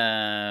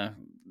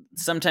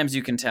sometimes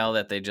you can tell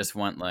that they just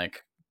want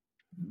like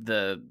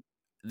the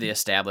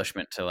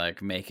establishment to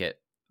like make it,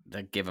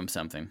 like give them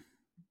something.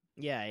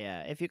 Yeah,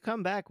 yeah. If you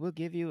come back, we'll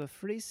give you a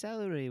free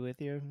salary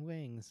with your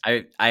wings.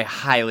 I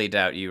highly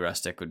doubt you,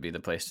 Rustic, would be the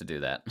place to do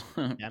that.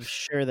 I'm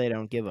sure they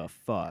don't give a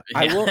fuck.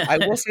 I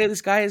will say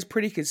this guy is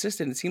pretty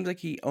consistent. It seems like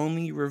he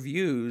only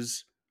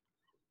reviews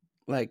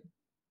like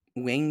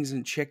wings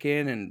and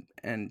chicken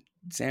and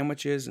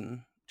sandwiches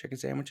and chicken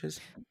sandwiches.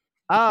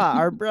 Ah,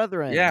 our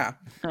brethren. Yeah.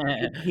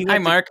 Hi,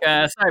 Mark.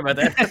 Sorry about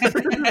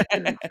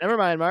that. Never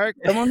mind, Mark.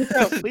 Come on the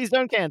show. Please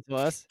don't cancel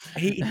us.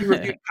 He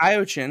reviewed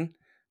Kaiochin,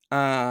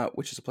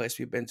 which is a place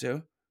we've been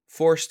to.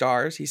 4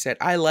 stars. He said,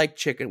 I like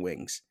chicken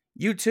wings.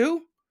 You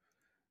too?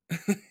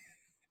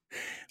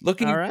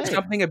 Looking All for right.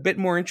 something a bit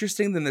more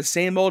interesting than the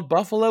same old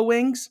buffalo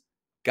wings?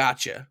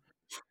 Gotcha.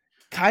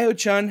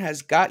 Kaiochin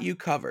has got you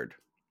covered.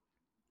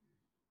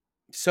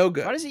 So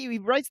good. Why does he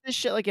writes this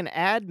shit like an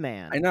ad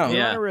man? I know. I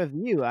Yeah. want a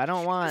review. I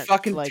don't want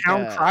Fucking like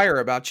town crier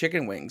about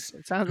chicken wings.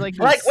 It sounds like he's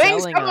Like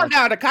wings, selling come on a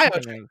down to chicken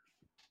Kaiochin. wing.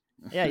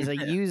 Yeah, he's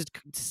like used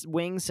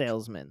wing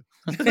salesman.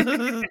 It's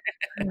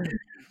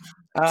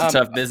a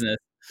tough business.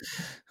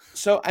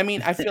 So, I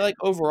mean, I feel like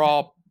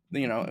overall,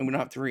 and we don't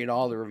have to read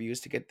all the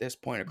reviews to get this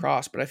point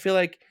across, but I feel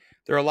like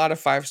there are a lot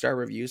of 5-star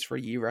reviews for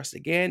Ye Rust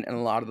Again, and a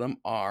lot of them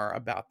are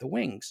about the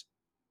wings.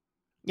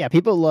 Yeah,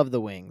 people love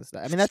the wings.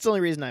 I mean, that's the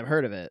only reason I've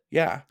heard of it.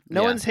 Yeah.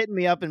 No Yeah. one's hitting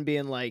me up and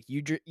being like,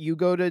 "You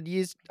go to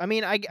these." I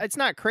mean, it's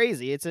not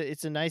crazy. It's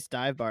a nice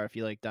dive bar if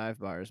you like dive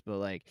bars, but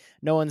like,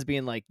 no one's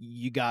being like,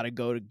 "You got to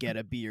go to get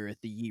a beer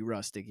at the Ye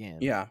Rust Again."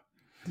 Yeah.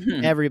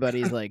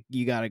 Everybody's like,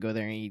 "You got to go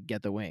there and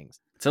get the wings."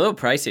 It's a little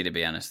pricey, to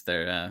be honest.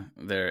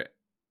 Their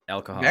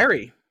alcohol.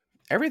 Very.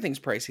 Everything's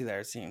pricey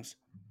there, it seems.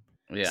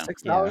 Yeah.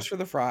 $6 for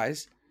the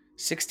fries,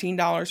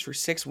 $16 for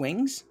 6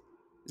 wings.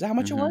 Is that how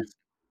much Mhm. it was?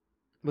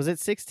 Was it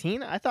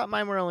 16? I thought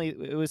mine were only.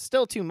 It was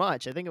still too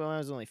much. I think mine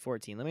was only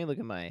 14. Let me look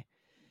at my.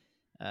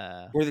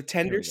 Were the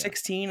tenders go.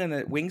 16 and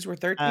the wings were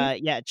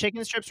 13? Yeah,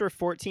 chicken strips were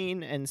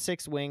 14 and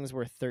 6 wings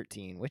were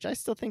 13, which I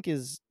still think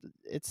it's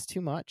too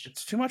much.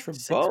 It's too much for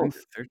 6 both. and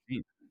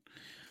 13.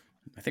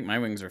 I think my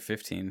wings were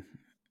 15,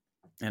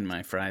 and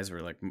my fries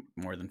were like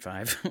more than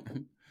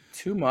 5.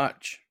 Too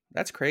much.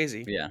 That's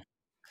crazy. Yeah.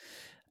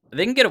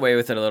 They can get away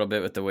with it a little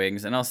bit with the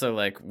wings, and also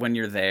like when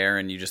you're there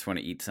and you just want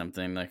to eat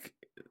something, like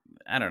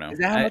I don't know. Is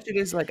that how much it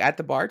is like at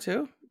the bar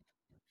too?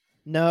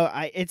 No,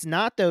 it's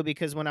not though,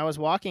 because when I was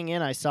walking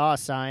in, I saw a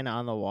sign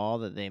on the wall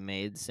that they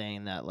made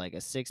saying that like a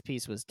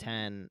 6-piece was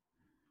 10,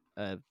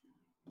 a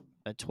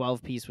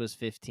 12-piece was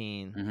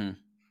 15. hmm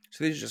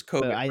So these are just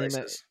COVID I think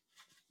prices.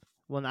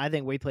 Well, I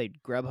think we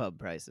played Grubhub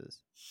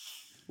prices.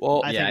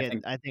 Well, Yeah,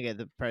 I think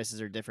the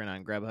prices are different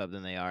on Grubhub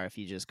than they are if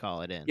you just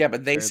call it in. yeah,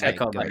 but they Or, set I like,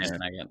 called the my price.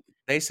 name and I got.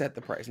 They set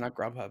the price, not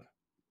Grubhub.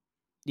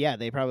 Yeah,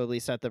 they probably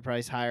set the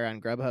price higher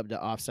on Grubhub to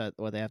offset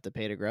what they have to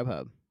pay to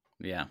Grubhub.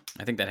 Yeah,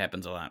 I think that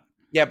happens a lot.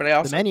 Yeah, but I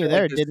also menu feel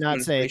there there's did not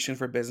say- inflation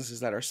for businesses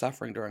that are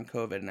suffering during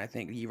COVID, and I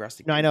think Ye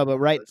Rustic. No, I know, but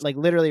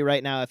literally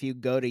right now, if you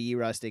go to Ye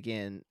Rustic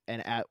Inn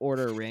and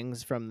order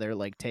rings from their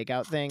like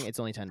takeout thing, it's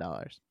only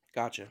 $10.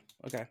 Gotcha.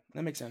 Okay,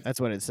 that makes sense. That's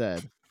what it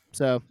said.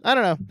 So I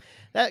don't know.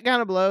 That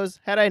kind of blows.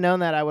 Had I known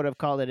that, I would have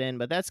called it in.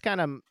 But that's kind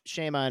of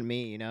shame on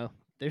me. You know,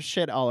 there's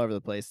shit all over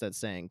the place that's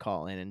saying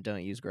call in and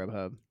don't use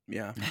Grubhub.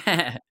 Yeah.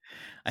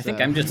 I think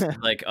So- I'm just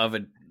like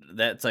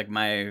that's like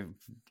my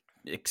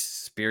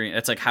experience.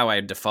 That's like how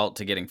I default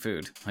to getting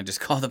food. I just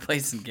call the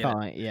place and get it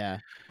Calling, yeah,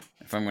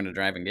 if I'm going to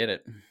drive and get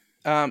it.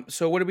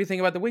 So what do we think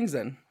about the wings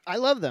then? I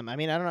love them. I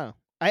mean, I don't know.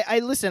 I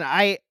listen.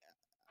 I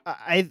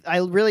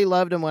really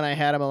loved them when I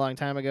had them a long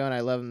time ago, and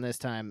I love them this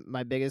time.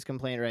 My biggest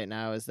complaint right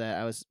now is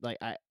that I was like,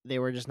 they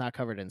were just not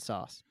covered in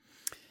sauce.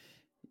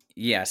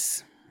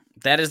 Yes,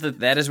 that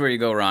is where you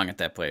go wrong at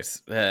that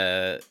place.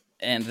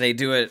 And they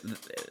do it.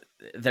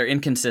 They're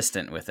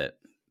inconsistent with it.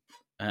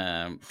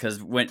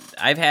 Because when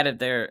I've had it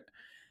there,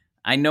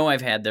 I know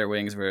I've had their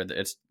wings where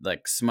it's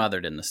like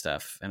smothered in the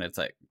stuff, and it's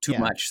like too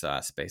much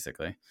sauce,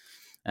 basically.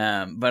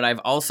 But I've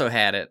also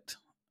had it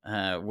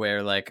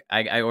where like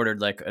I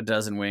ordered like a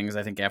dozen wings,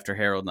 I think after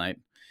Herald Night,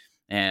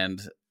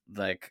 and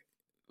like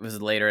it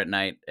was later at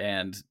night,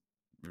 and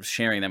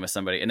sharing them with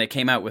somebody, and they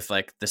came out with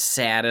like the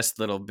saddest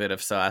little bit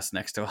of sauce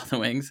next to all the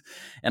wings,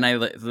 and I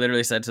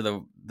literally said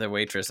to the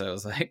waitress, I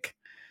was like,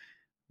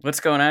 "What's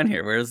going on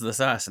here? Where's the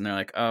sauce?" And they're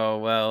like, "Oh,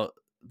 well,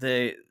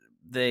 they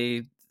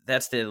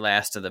that's the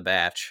last of the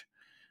batch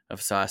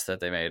of sauce that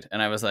they made."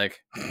 And I was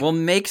like, "Well,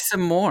 make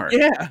some more."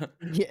 Yeah,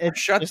 It's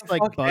shut just the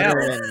like fuck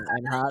butter down.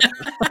 and hot.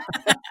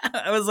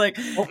 I was like,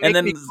 Don't and make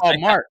then me call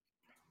Mark.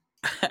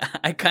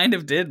 I kind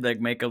of did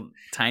like make a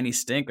tiny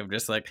stink of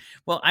just like,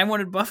 well, I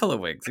wanted buffalo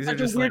wings. These are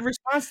That's just a weird like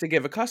response to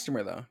give a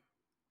customer, though.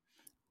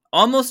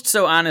 almost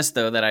so honest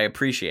though that I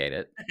appreciate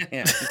it.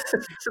 Yeah.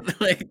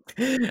 Like,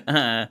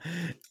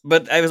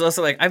 but I was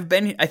also like, I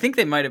think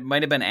they might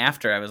have been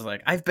after. I was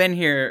like, I've been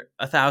here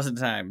 1,000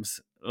 times.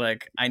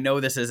 Like, I know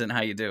this isn't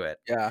how you do it.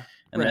 Yeah.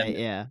 And Right,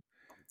 then yeah.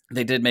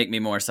 they did make me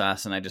more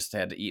sauce, and I just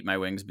had to eat my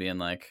wings, being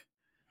like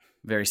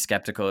very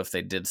skeptical if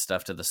they did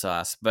stuff to the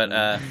sauce. But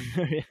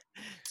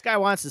This guy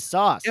wants the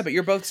sauce. Yeah, but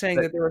you're both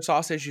saying that there were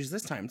sauce issues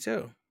this time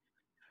too.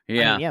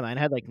 yeah, I mean, yeah, mine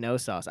had like no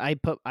sauce. I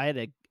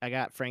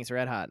got Frank's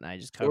Red Hot, and I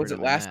just So covered was it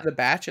them in last that. of the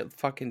batch at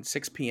fucking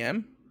 6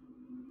 p.m.?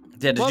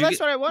 yeah. Well, that's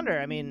what I wonder.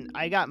 I mean,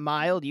 I got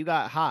mild, you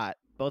got hot.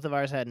 Both of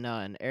ours had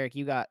none. Eric,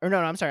 you got, or no,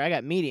 I'm sorry, I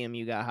got medium,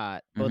 you got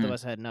hot. Both of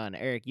us had none.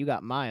 Eric, you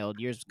got mild,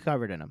 yours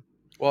covered in them.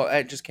 Well,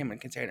 it just came in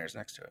containers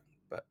next to it.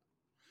 But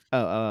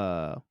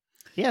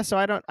yeah. So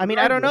I don't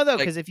know though, Like-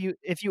 because if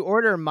you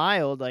order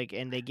mild, like,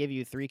 and they give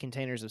you 3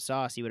 containers of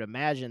sauce, you would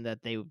imagine that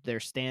their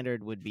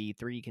standard would be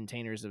 3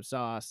 containers of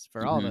sauce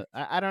for all the.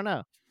 I don't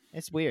know.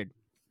 It's weird.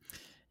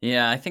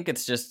 Yeah, I think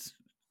it's just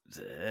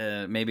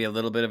maybe a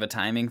little bit of a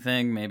timing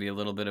thing, maybe a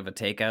little bit of a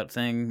takeout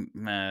thing.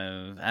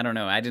 I don't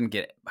know. I didn't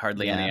get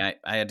hardly any.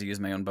 I had to use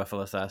my own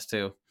buffalo sauce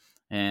too,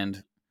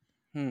 and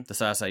the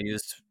sauce I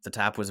used, the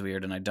top was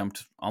weird, and I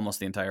dumped almost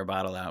the entire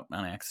bottle out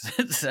on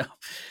accident. So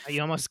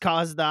You almost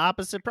caused the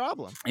opposite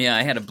problem. yeah,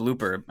 I had a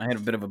blooper. I had a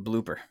bit of a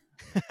blooper.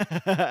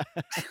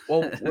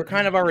 Well, we're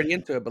kind of already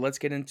into it, but let's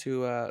get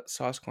into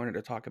Sauce Corner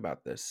to talk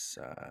about this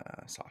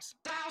sauce.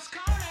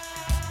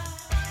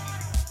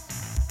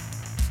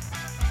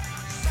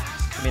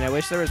 I mean, I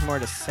wish there was more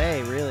to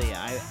say, really.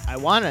 I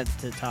wanted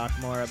to talk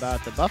more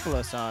about the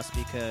buffalo sauce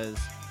because,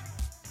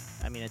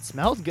 I mean, it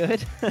smelled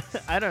good.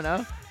 I don't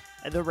know.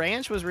 The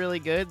ranch was really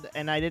good,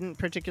 and I didn't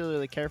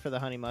particularly care for the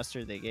honey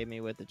mustard they gave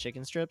me with the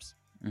chicken strips.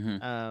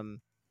 Mm-hmm.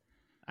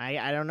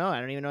 I don't know.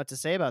 I don't even know what to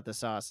say about the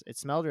sauce. It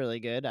smelled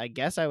really good. I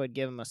guess I would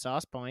give them a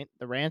sauce point.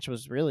 The ranch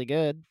was really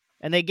good.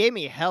 And they gave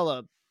me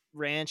hella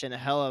ranch and a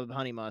hella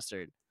honey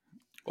mustard.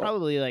 Well,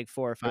 Probably like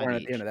 4 or 5 We're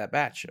at each. the end of that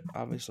batch,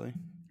 obviously.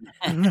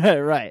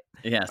 Right.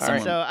 Yeah. All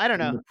right. So I don't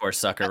know. Poor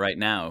sucker right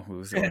now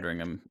who's ordering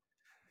them.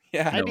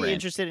 Yeah. I'd be ranch.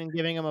 interested in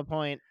giving him a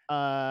point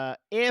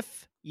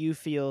if you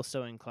feel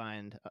so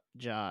inclined,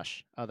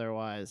 Josh.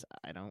 Otherwise,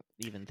 I don't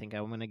even think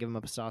I'm going to give him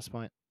a sauce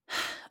point.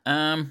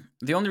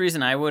 The only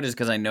reason I would is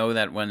because I know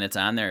that when it's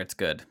on there, it's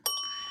good.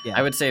 Yeah.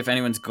 I would say if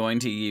anyone's going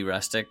to Ye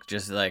Rustic,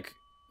 just like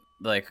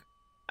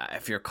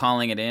if you're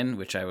calling it in,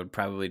 which I would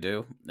probably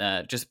do,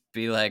 just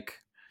be like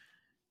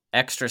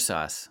extra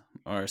sauce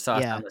or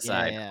sauce on the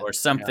side or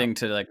something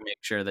to like make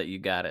sure that you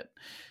got it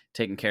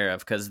taken care of,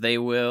 because they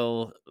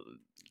will,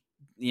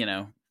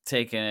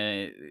 take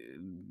an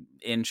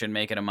inch and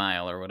make it a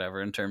mile or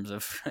whatever in terms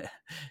of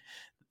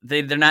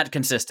they're not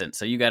consistent,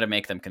 so you got to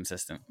make them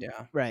consistent.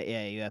 Yeah. Right.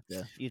 Yeah. You have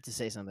to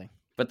say something.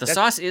 But the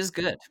sauce is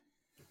good.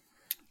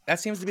 That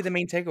seems to be the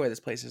main takeaway. This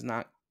place is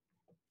not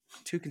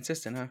too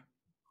consistent, huh?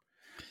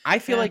 I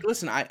feel like,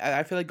 listen,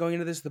 I feel like going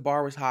into this, the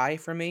bar was high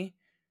for me,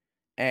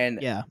 and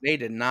they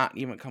did not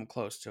even come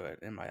close to it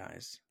in my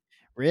eyes.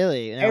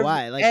 Really? Now,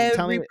 why? Like,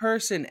 tell me. Every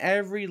person,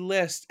 every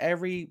list,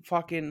 every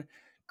fucking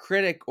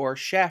critic or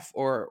chef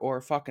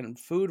or fucking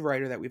food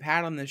writer that we've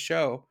had on this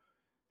show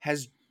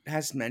has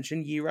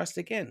mentioned Ye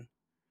Rustic Inn,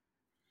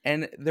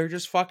 and they're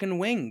just fucking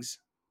wings.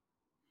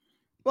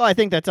 Well, I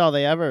think that's all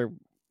they ever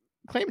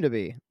claim to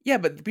be. Yeah,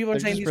 but people are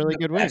saying these really are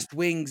the good best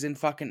wings and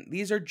fucking.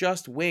 These are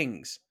just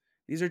wings.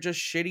 These are just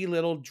shitty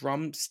little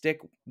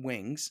drumstick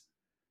wings.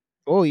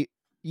 Oh,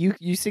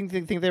 you think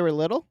they were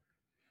little?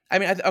 I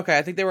mean,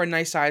 I think they were a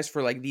nice size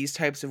for like these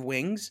types of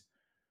wings,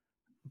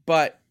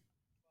 but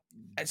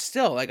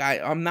still, like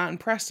I'm not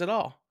impressed at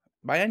all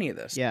by any of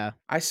this. Yeah,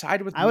 I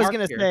side with. I was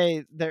gonna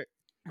say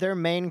their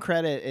main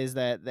credit is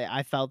that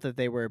I felt that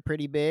they were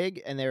pretty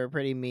big and they were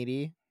pretty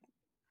meaty.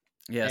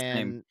 Yeah, and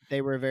same.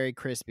 They were very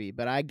crispy,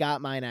 but I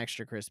got mine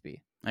extra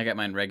crispy. I got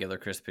mine regular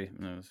crispy.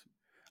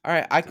 All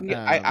right, I can get.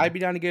 Um, I'd be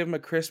down to give him a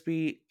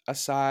crispy, a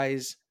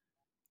size.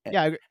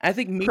 Yeah, I agree. I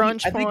think meaty,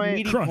 Crunch I think point.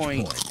 meaty Crunch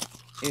point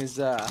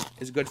point.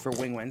 is good for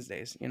Wing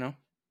Wednesdays. You know.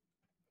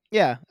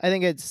 Yeah, I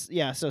think it's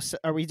So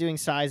are we doing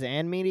size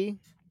and meaty?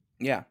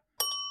 Yeah.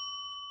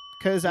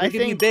 Because It I could be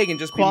think big and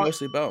just be qual-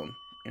 mostly bone.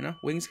 You know,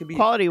 wings could be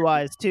quality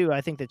wise too,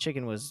 I think the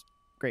chicken was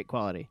great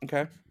quality.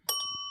 okay.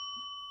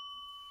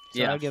 So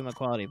Yeah. I'd give him a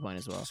quality point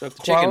as well. So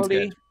Chicken's quality,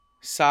 good.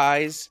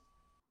 size,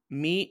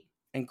 meat,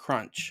 and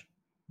crunch.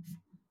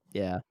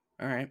 Yeah,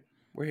 All right,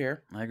 we're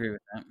here. I agree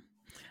with that.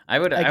 I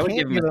would I give can't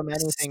him give a him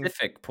anything-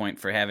 specific point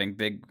for having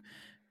big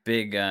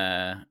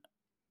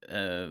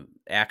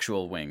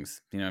actual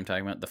wings. You know what I'm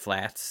talking about? The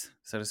flats,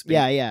 so to speak.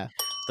 yeah.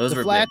 Those The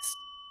were flats,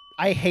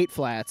 I hate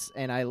flats,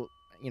 and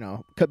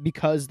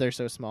because they're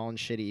so small and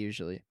shitty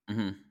usually. big.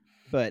 Hmm.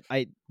 But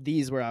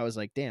these where I was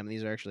like, damn,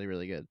 these are actually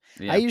really good.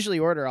 Yeah. I usually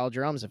order all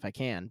drums if I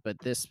can, but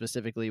this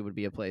specifically would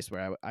be a place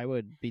where I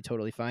would be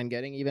totally fine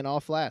getting even all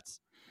flats.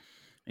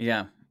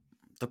 Yeah.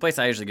 The place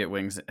I usually get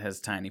wings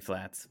has tiny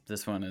flats.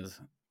 This one is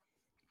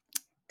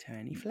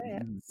Tiny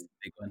flat.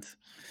 big ones.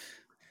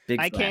 Big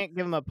I flat. can't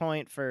give him a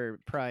point for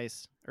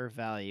price or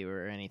value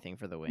or anything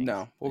for the wings.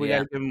 No, well, we Yeah.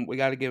 gotta give him. We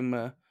gotta give him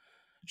a.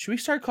 Should we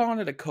start calling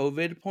it a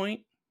COVID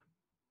point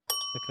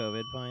The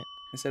COVID point.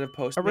 instead of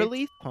post? A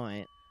relief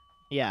point.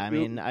 Yeah, I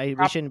We- mean, we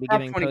Prop- shouldn't be Prop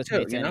giving 22,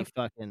 Postmates you know? any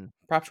fucking.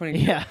 Prop 22.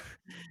 Yeah,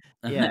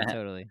 yeah,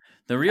 totally.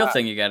 The real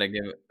thing you got to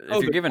give, if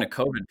COVID you're giving a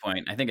COVID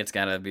point, I think it's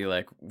got to be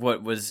like,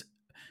 what was,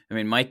 I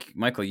mean,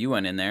 Michael, you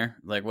went in there.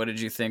 Like, what did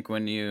you think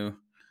when you,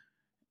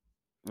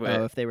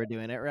 Oh, if they were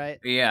doing it right,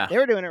 yeah. they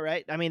were doing it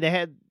right. I mean,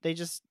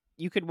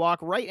 you could walk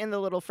right in the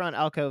little front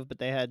alcove, but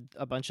they had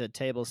a bunch of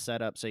tables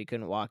set up so you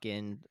couldn't walk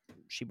in.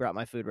 She brought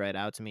my food right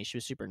out to me. She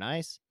was super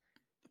nice.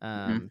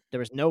 There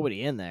was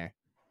nobody in there.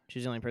 She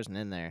was the only person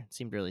in there. It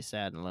seemed really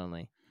sad and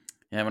lonely.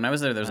 Yeah, when I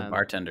was there was a Um,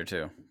 bartender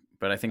too,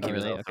 but I think he oh,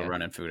 was really? also Okay.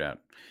 running food out.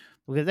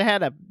 Because they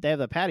have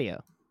the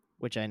patio,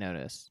 which I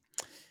noticed.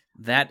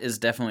 That is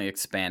definitely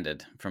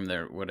expanded from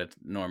what it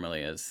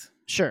normally is.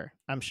 Sure,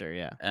 I'm sure.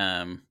 Yeah.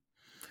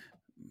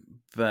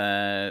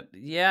 But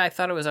yeah, I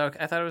thought it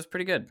was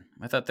pretty good.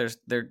 I thought their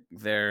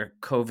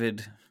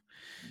COVID,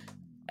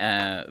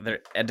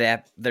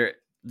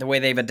 the way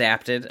they've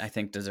adapted, I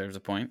think deserves a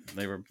point.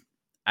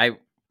 I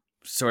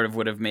sort of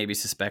would have maybe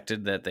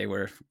suspected that they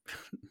were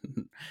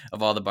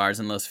of all the bars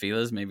in Los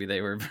Feliz, maybe they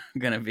were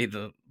gonna be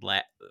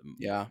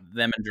Yeah.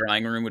 them in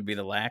Drawing Room would be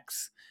the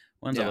lax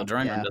ones. Yeah. Although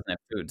Drawing Room Yeah. doesn't have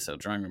food, so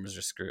Drawing Room is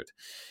just screwed.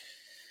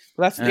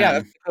 Well, that's Um,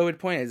 that's the COVID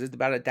point. Is it's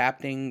about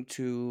adapting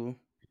to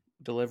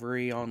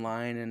delivery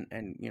online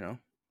and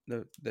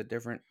the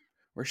different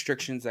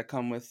restrictions that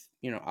come with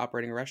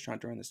operating a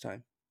restaurant during this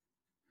time.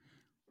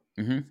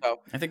 Mhm. So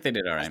I think they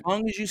did all right. as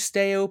long as you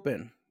stay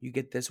open, you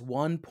get this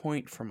 1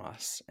 point from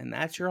us, and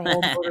that's your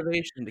whole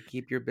motivation to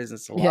keep your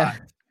business alive. Yeah.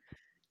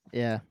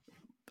 Yeah.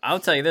 I'll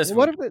tell you this: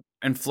 What if it?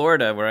 in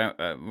Florida, where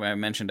I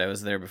mentioned I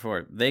was there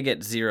before, they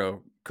get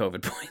 0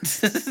 COVID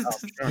points.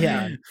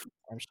 Yeah,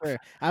 I'm sure.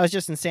 I was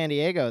just in San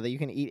Diego that you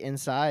can eat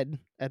inside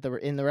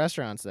in the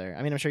restaurants there.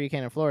 I mean, I'm sure you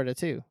can in Florida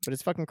too, but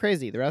it's fucking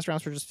crazy. The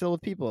restaurants were just filled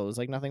with people. It was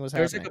like nothing was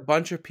There's happening. like a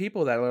bunch of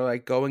people that are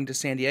like going to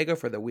San Diego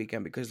for the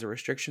weekend because the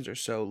restrictions are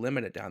so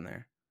limited down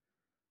there.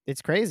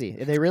 It's crazy.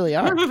 They really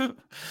are.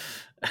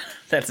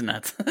 That's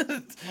nuts.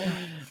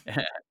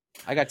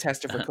 I got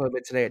tested for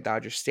COVID today at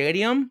Dodger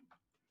Stadium.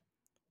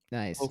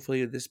 Nice.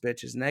 Hopefully this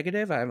bitch is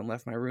negative. I haven't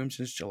left my room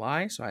since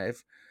July, so I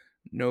have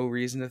no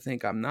reason to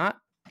think I'm not.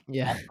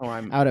 Yeah, So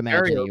I'm I would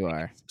very imagine you obese.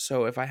 are.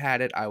 So if I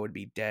had it, I would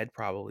be dead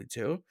probably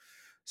too.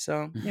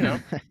 So,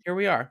 here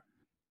we are.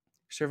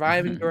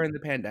 Surviving during the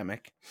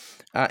pandemic.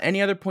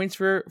 Any other points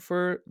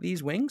for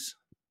these wings?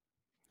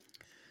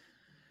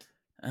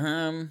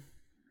 I'm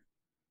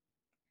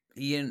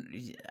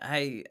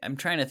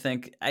trying to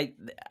think. I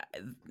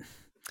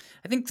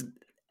think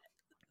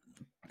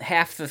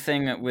half the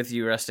thing with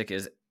you, Rustic,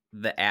 is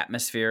the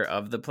atmosphere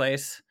of the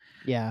place.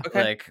 Yeah.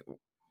 Okay.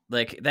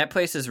 Like that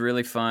place is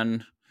really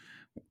fun.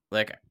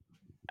 Like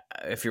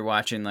if you're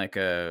watching like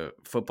a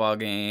football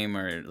game,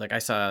 or like I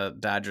saw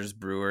Dodgers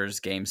Brewers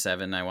Game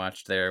 7 I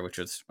watched there, which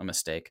was a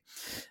mistake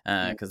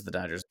because the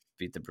Dodgers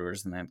beat the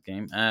Brewers in that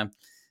game. That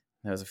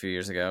was a few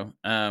years ago.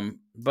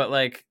 But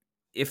like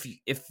if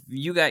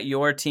you got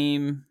your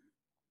team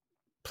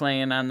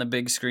playing on the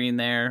big screen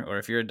there, or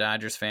if you're a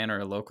Dodgers fan or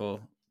a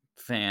local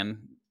fan,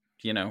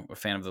 a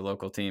fan of the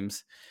local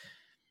teams,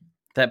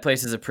 that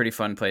place is a pretty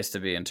fun place to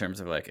be in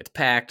terms of like it's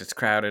packed, it's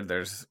crowded.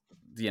 There's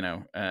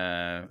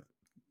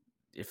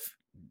if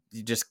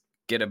you just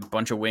get a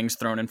bunch of wings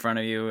thrown in front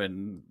of you,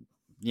 and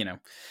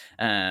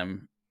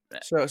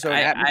So an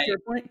atmosphere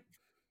point?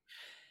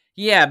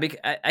 Yeah,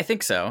 I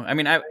think so. I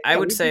mean, I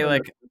would say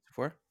like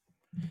Before.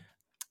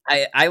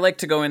 I like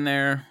to go in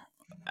there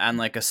on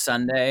like a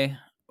Sunday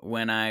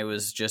when I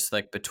was just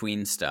like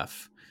between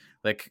stuff.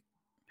 Like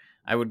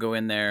I would go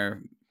in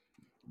there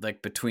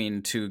like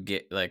between two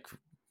like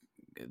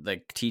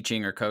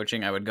teaching or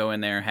coaching. I would go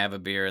in there, have a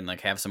beer, and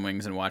like have some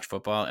wings and watch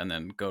football, and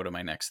then go to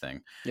my next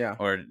thing. Yeah.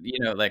 Or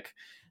like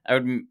I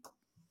would,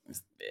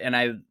 and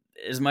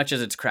as much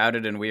as it's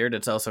crowded and weird,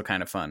 it's also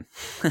kind of fun.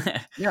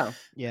 Yeah.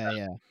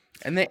 Yeah.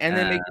 And they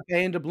make you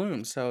pay into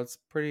bloom, so it's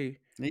pretty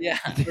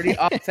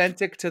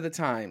authentic to the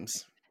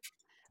times.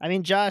 I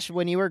mean, Josh,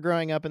 when you were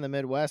growing up in the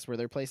Midwest, were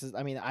there places?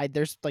 I mean,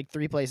 there's like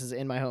 3 places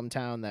in my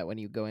hometown that when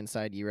you go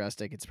inside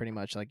Rustic, it's pretty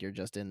much like you're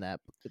just in that.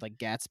 Like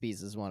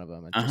Gatsby's is one of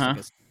them. It's just like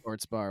a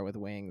sports bar with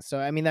wings. So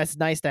I mean, that's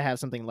nice to have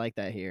something like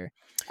that here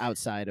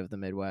outside of the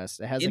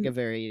Midwest. It has like a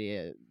very,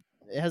 it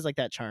has like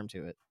that charm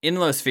to it. In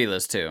Los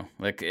Feliz too,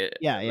 like a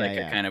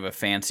kind of a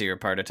fancier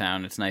part of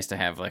town. It's nice to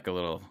have like a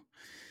little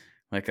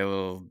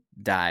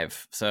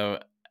dive. So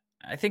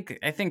I think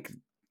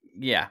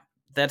yeah.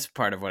 That's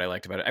part of what I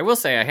liked about it. I will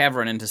say I have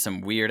run into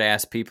some weird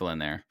ass people in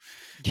there.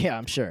 Yeah,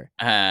 I'm sure.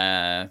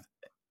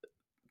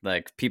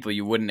 Like people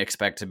you wouldn't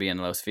expect to be in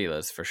Los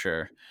Feliz for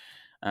sure.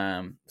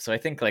 So I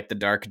think like the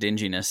dark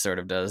dinginess sort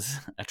of does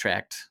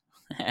attract.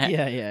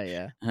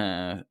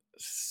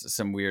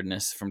 Some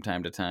weirdness from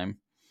time to time.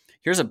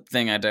 Here's a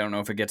thing I don't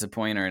know if it gets a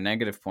point or a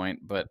negative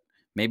point, but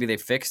maybe they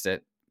fixed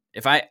it.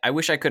 I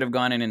wish I could have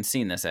gone in and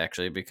seen this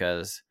actually,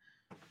 because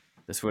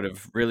this would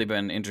have really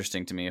been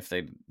interesting to me if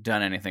they'd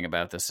done anything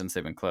about this since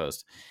they've been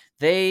closed.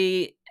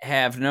 They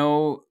have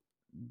no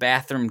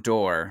bathroom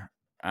door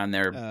on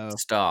their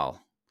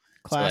stall.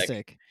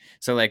 Classic.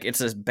 So like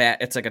it's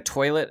like a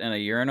toilet and a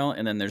urinal,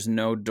 and then there's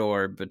no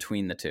door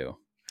between the two.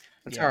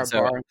 That's how our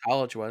bar in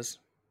college was.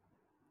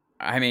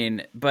 I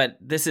mean, but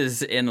this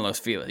is in Los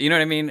Feliz. You know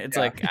what I mean? It's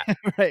like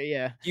right,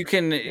 yeah. You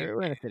can.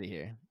 We're in a city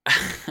here.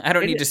 I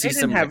don't need to see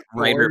some like,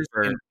 writer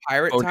for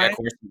pirate time.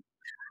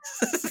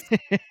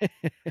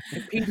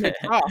 In the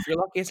trough. You're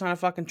lucky it's not a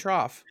fucking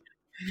trough.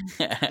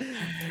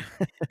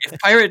 If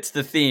pirate's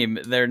the theme,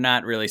 they're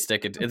not really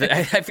sticking to it.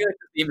 I feel like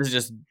the theme is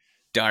just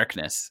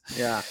darkness.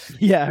 Yeah.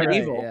 Yeah. Right,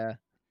 evil. Yeah.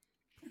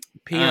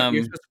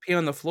 You're supposed to pee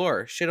on the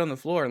floor, shit on the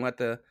floor, and let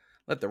the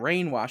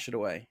rain wash it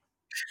away.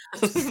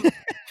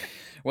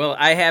 Well,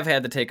 I have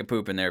had to take a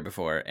poop in there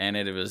before, and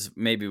it was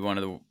maybe one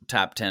of the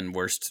top 10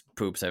 worst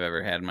poops I've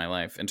ever had in my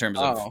life in terms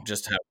of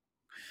just how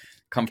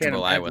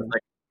comfortable I was.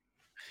 Like,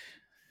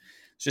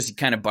 it's just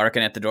kind of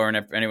barking at the door, and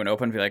if anyone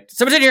opened, be like,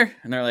 "Someone's in here!"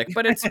 And they're like,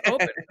 "But it's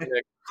open."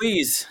 Like,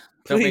 Please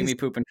don't make me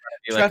poop in front of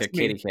you like a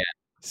kitty cat.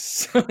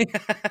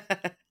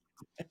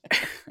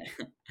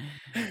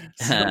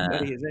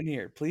 Somebody is in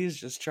here. Please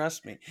just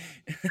trust me.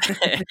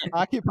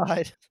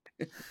 Occupied.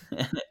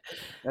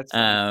 That's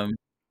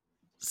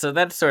so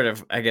that's sort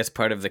of, I guess,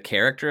 part of the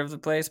character of the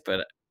place.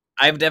 But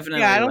I've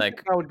definitely I don't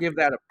think I would give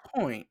that a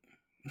point.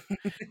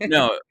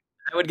 No,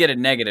 I would get a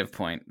negative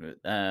point.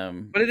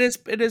 But it is,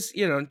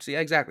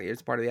 exactly.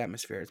 It's part of the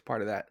atmosphere. It's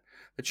part of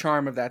the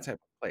charm of that type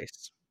of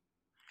place.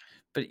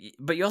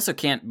 But you also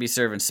can't be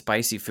serving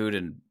spicy food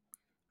and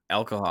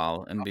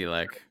alcohol and be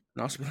like,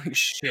 and also be like,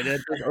 shit at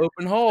this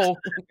open hole.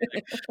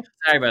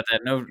 Sorry about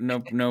that.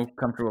 No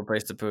comfortable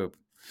place to poop.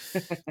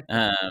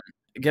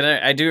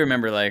 I do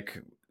remember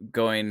like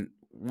going,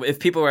 if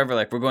people were ever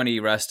like, we're going to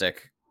eat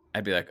rustic,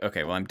 I'd be like,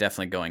 okay, well, I'm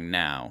definitely going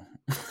now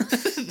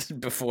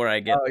before I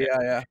get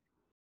there. Yeah.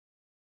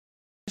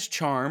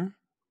 Charm.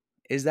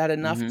 Is that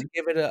enough to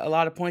give it a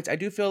lot of points? I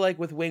do feel like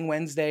with Wing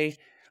Wednesday,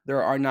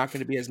 there are not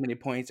going to be as many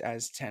points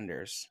as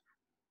tenders.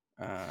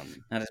 Not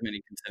as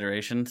many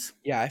considerations.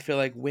 Yeah, I feel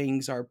like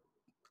wings are,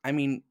 I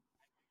mean,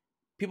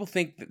 people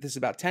think that this is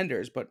about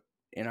tenders, but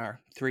in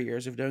our 3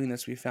 years of doing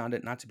this, we found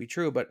it not to be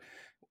true. But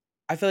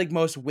I feel like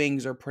most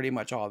wings are pretty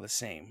much all the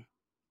same.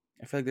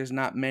 I feel like there's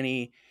not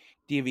many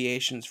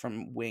deviations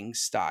from wing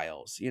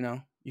styles,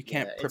 You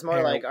can't it's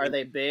more like, are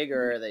they big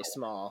or are they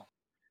small?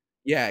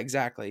 Yeah,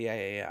 exactly.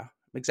 Yeah.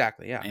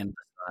 Exactly, yeah.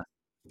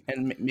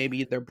 And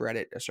maybe they're bred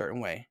it a certain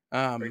way.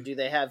 Or do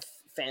they have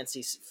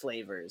fancy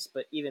flavors?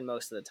 But even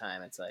most of the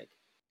time, it's like...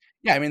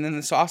 Yeah, I mean, then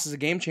the sauce is a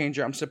game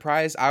changer. I'm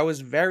surprised. I was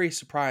very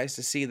surprised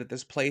to see that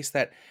this place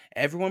that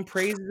everyone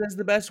praises as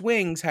the best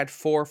wings had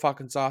 4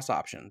 fucking sauce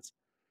options.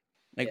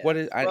 Like, what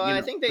is... I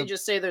think they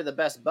just say they're the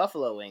best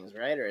buffalo wings,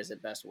 right? Or is it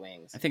best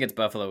wings? I think it's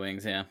buffalo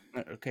wings, yeah.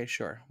 Okay,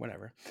 sure.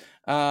 Whatever.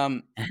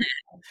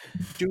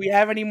 Do we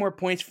have any more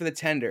points for the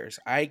tenders?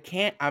 I've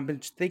been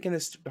thinking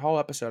this whole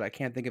episode. I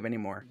can't think of any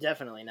more.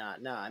 Definitely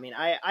not. No, I mean,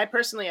 I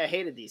personally, I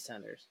hated these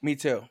tenders. Me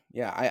too.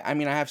 Yeah, I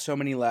mean, I have so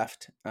many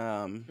left.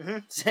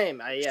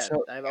 Same.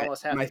 I've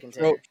almost half the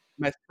container.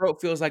 My throat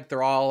feels like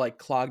they're all like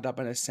clogged up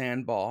in a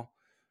sand ball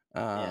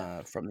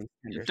from these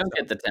tenders. Don't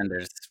get the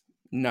tenders.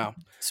 No.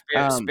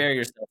 Spare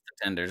yourself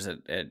the tenders at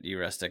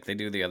Rustic. They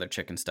do the other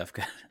chicken stuff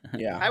good.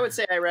 Yeah. I would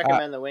say I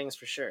recommend the wings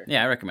for sure.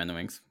 Yeah, I recommend the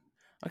wings.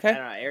 Okay. I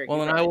don't know, Eric, well,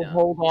 then I will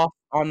hold off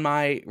on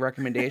my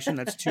recommendation.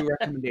 That's 2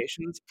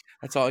 recommendations.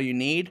 That's all you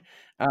need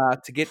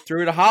to get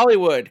through to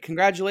Hollywood.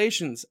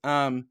 Congratulations.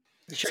 So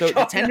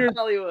the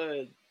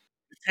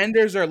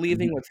tenders are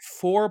leaving with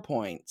 4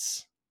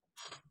 points.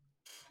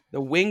 The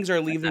wings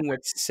are leaving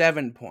with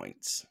 7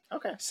 points.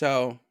 Okay.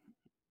 So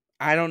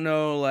I don't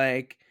know,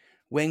 like,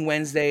 Wing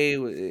Wednesday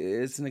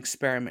is an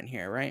experiment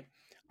here, right?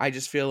 I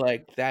just feel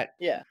like that.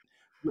 Yeah.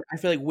 I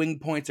feel like wing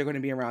points are going to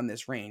be around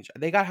this range.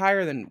 They got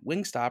higher than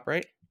Wingstop,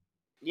 right?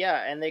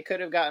 Yeah, and they could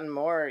have gotten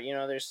more. You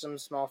know, there's some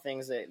small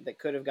things that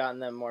could have gotten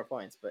them more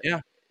points, but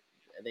Yeah.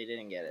 they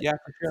didn't get it. Yeah,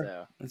 for sure.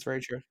 So That's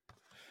very true.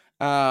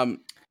 I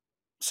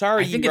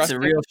Sorry, think you it's a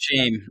rustic. real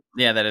shame.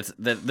 Yeah, that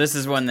this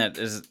is one that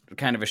is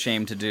kind of a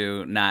shame to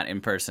do not in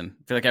person.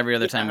 I feel like every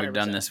other time we've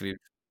done 100%. this,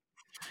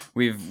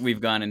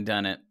 we've gone and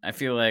done it. I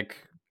feel like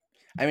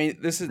I mean,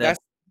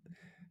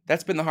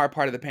 that's been the hard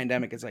part of the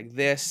pandemic. It's like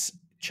this,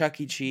 Chuck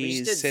E. we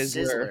Cheese, just did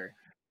Sizzler.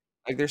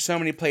 Like, there's so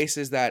many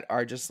places that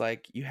are just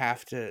like you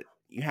have to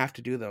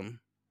do them,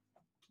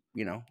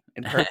 you know,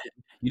 in person.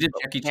 you did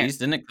Chuck E. Cheese,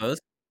 didn't it close?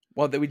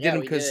 Well, that we Yeah,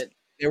 didn't we because did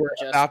they were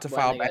just about to when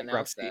file they announced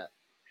bankruptcy. that.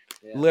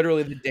 Yeah.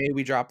 Literally the day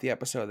we dropped the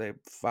episode, they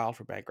filed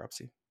for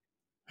bankruptcy.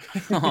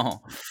 Oh,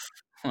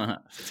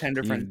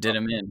 Tender you friend. did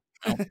them in.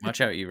 Oh,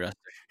 watch out, you Rustic.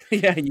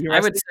 Yeah, you. I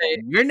would say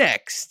you're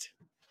next.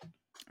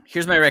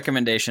 here's my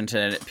recommendation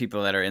to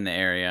people that are in the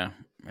area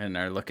and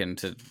are looking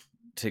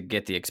to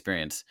get the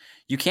experience.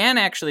 You can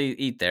actually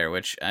eat there,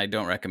 which I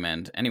don't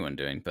recommend anyone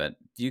doing, but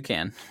you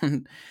can.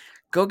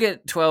 Go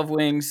get 12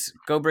 wings.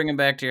 Go bring them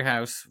back to your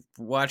house.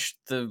 Watch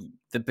the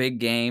big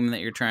game that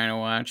you're trying to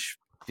watch,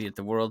 be it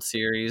the World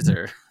Series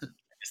or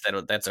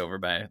that's over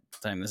by the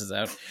time this is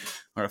out,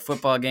 or a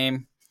football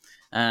game.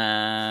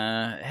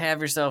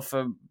 Have yourself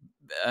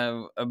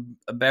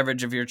a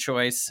beverage of your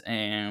choice,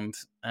 and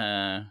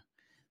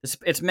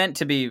it's meant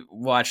to be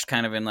watched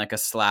kind of in like a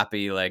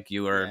sloppy, like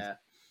you are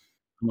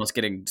almost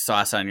getting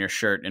sauce on your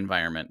shirt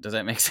environment. Does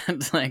that make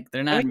sense? Like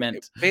they're not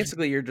meant.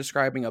 Basically, you're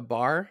describing a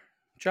bar,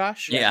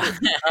 Josh. Yeah.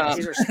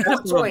 These are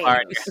sports Little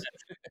bar in wings.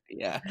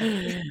 Yeah.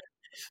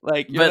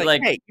 Like, you're But, like,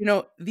 like- hey, you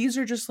know, these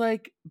are just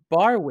like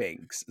bar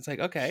wings. It's like,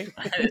 okay.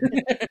 That's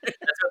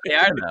what they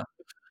are, though.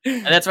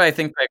 And that's why I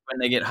think like when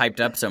they get hyped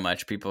up so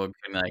much, people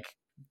can like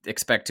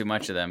expect too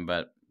much of them,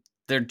 but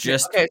they're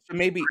just Okay, so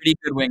maybe pretty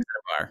good wings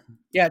at a bar.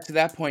 yeah, to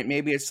that point,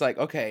 maybe it's like,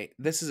 okay,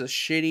 this is a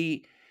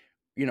shitty,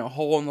 you know,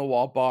 hole in the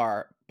wall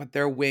bar, but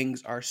their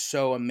wings are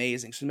so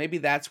amazing. So maybe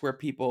that's where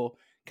people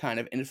kind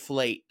of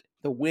inflate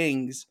the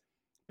wings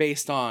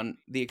based on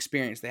the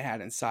experience they had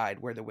inside,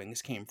 where the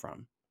wings came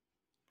from.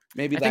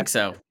 Maybe I think that's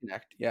so.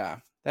 connect. Yeah,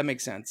 that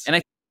makes sense. And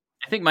I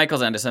think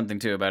Michael's onto something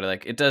too about it.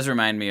 Like it does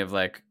remind me of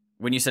like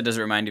when you said, does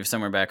it remind you of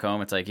somewhere back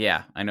home? It's like,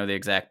 yeah, I know the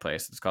exact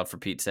place. It's called For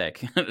Pete's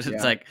Sake. It's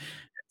Yeah. like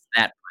it's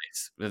that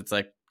place. It's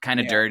like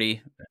kind of Yeah.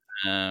 dirty.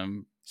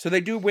 So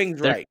they do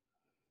wings They're- right.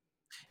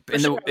 For In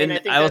sure. I mean, I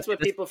think that's what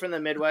this- people from the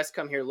Midwest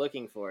come here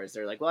looking for. Is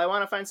they're like, well, I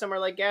want to find somewhere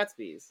like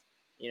Gatsby's,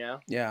 you know.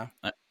 Yeah.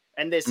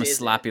 And this I'm a is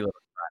sloppy little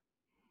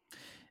spot.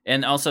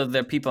 And also,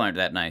 their people aren't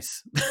that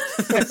nice.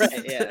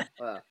 right. Yeah.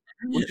 Well,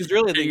 Which is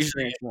really the Usually-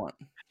 experience you want.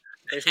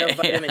 there's no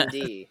vitamin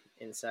D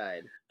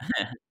inside.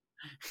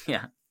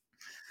 Yeah.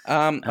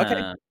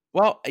 Okay.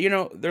 Well, you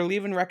know, they're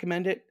leaving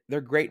recommended.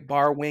 They're great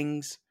bar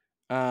wings.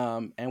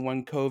 And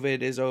when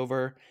COVID is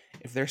over,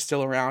 if they're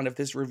still around, if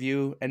this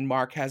review and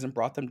Mark hasn't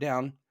brought them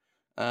down,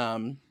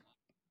 then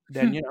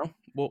you know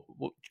we'll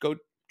go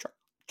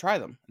try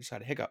them. I just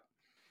had a hiccup.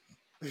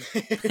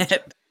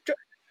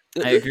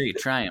 I agree.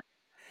 Try them.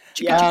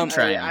 Yeah,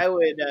 try 'em. I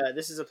would.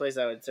 This is a place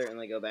I would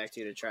certainly go back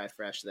to try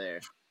fresh there.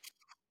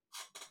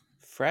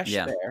 Fresh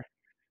Yeah. there.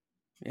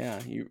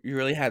 Yeah, you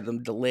really had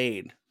them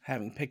delayed,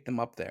 having picked them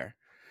up there.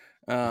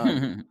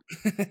 I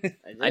did.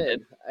 I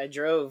did. I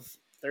drove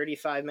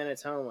 35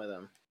 minutes home with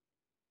them.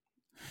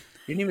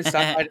 You didn't even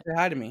stop by to say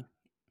hi to me.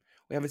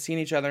 We haven't seen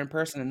each other in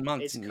person in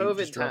months. It's and you COVID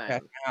just drove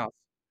past time. my house.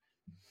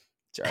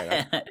 It's all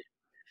right.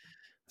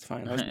 It's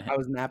fine. I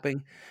was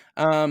napping.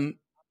 All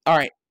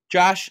right,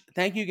 Josh.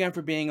 Thank you again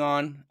for being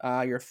on.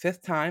 Your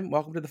fifth time.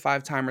 Welcome to the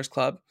Five Timers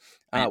Club.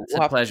 It's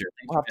a pleasure.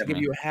 We'll have to give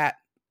you a hat.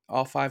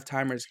 All five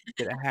timers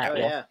get a hat. Oh,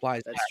 while yeah.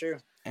 supplies That's true.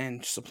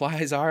 and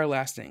supplies are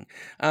lasting.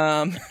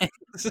 Have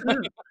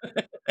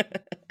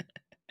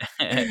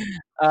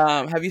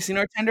you seen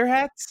our tender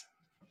hats?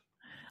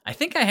 I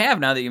think I have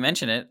now that you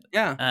mention it.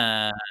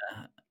 Yeah.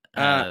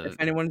 If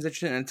anyone's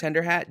interested in a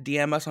tender hat,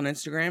 DM us on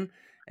Instagram,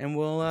 and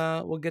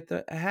we'll get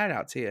a hat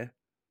out to you.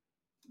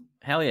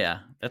 Hell yeah,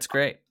 that's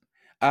great.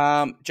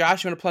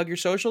 Josh, you want to plug your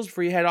socials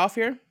before you head off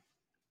here?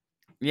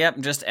 Yep,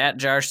 just at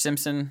Josh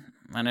Simpson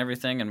on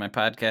everything, and my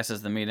podcast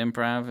is The Meat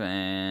Improv,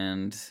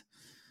 and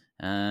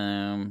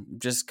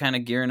just kind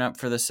of gearing up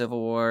for the Civil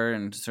War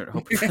and sort of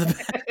hoping for the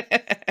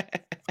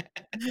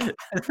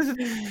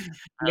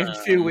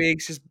Next few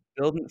weeks, just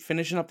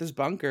finishing up this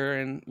bunker,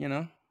 and you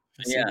know,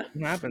 see Yeah.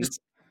 what happens.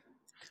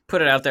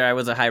 Put it out there. I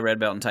was a high red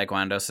belt in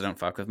Taekwondo, so don't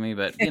fuck with me.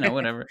 But you know,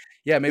 whatever.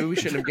 Yeah, maybe we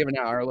shouldn't have given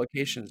out our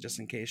locations just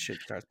in case shit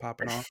starts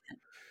popping off.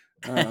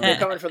 We're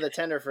coming for the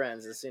tender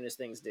friends as soon as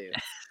things do.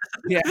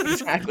 Yeah,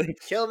 exactly.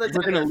 Kill the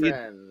We're tender gonna lead-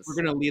 friends. We're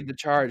gonna lead the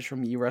charge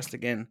from You Rust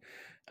Again.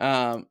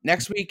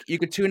 Next week, you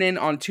could tune in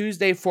on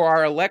Tuesday for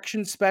our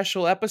election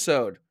special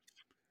episode.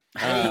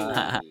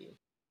 Hey.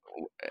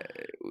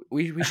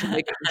 We should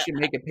make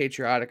it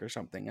patriotic or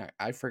something.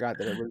 I forgot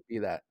that it would be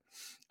that.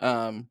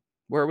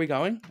 Where are we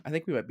going? I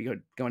think we might be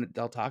going to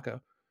Del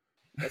Taco.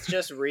 Let's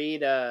just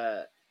read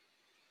the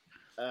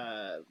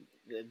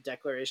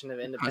Declaration of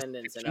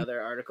Independence and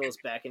other articles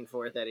back and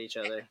forth at each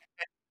other.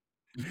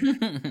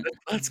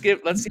 Let's see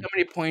how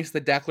many points the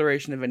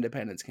Declaration of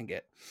Independence can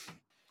get.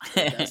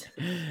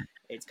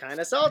 It's kind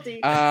of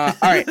salty. All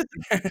right,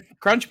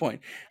 crunch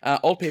point.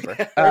 Old paper.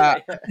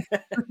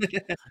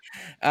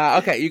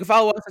 Okay, you can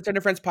follow us at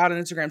Tender Friends Pod on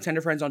Instagram,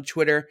 Tender Friends on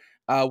Twitter.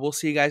 We'll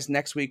see you guys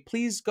next week.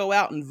 Please go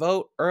out and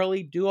vote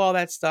early. Do all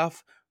that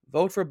stuff.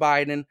 Vote for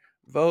Biden.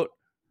 Vote.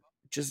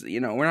 Just, we're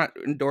not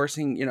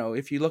endorsing.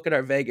 If you look at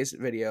our Vegas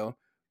video,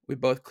 we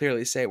both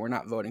clearly say we're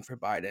not voting for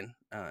Biden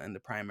in the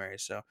primary.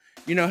 So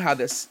you know how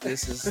this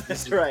is.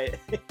 That's right.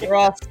 We're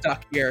all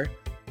stuck here.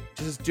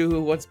 Just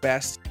do what's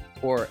best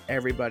for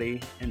everybody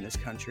in this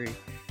country,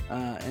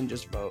 and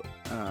just vote.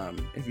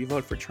 If you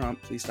vote for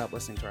Trump, please stop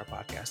listening to our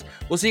podcast.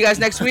 We'll see you guys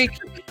next week.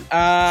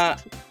 Goodbye.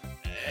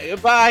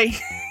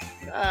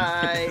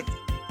 Bye.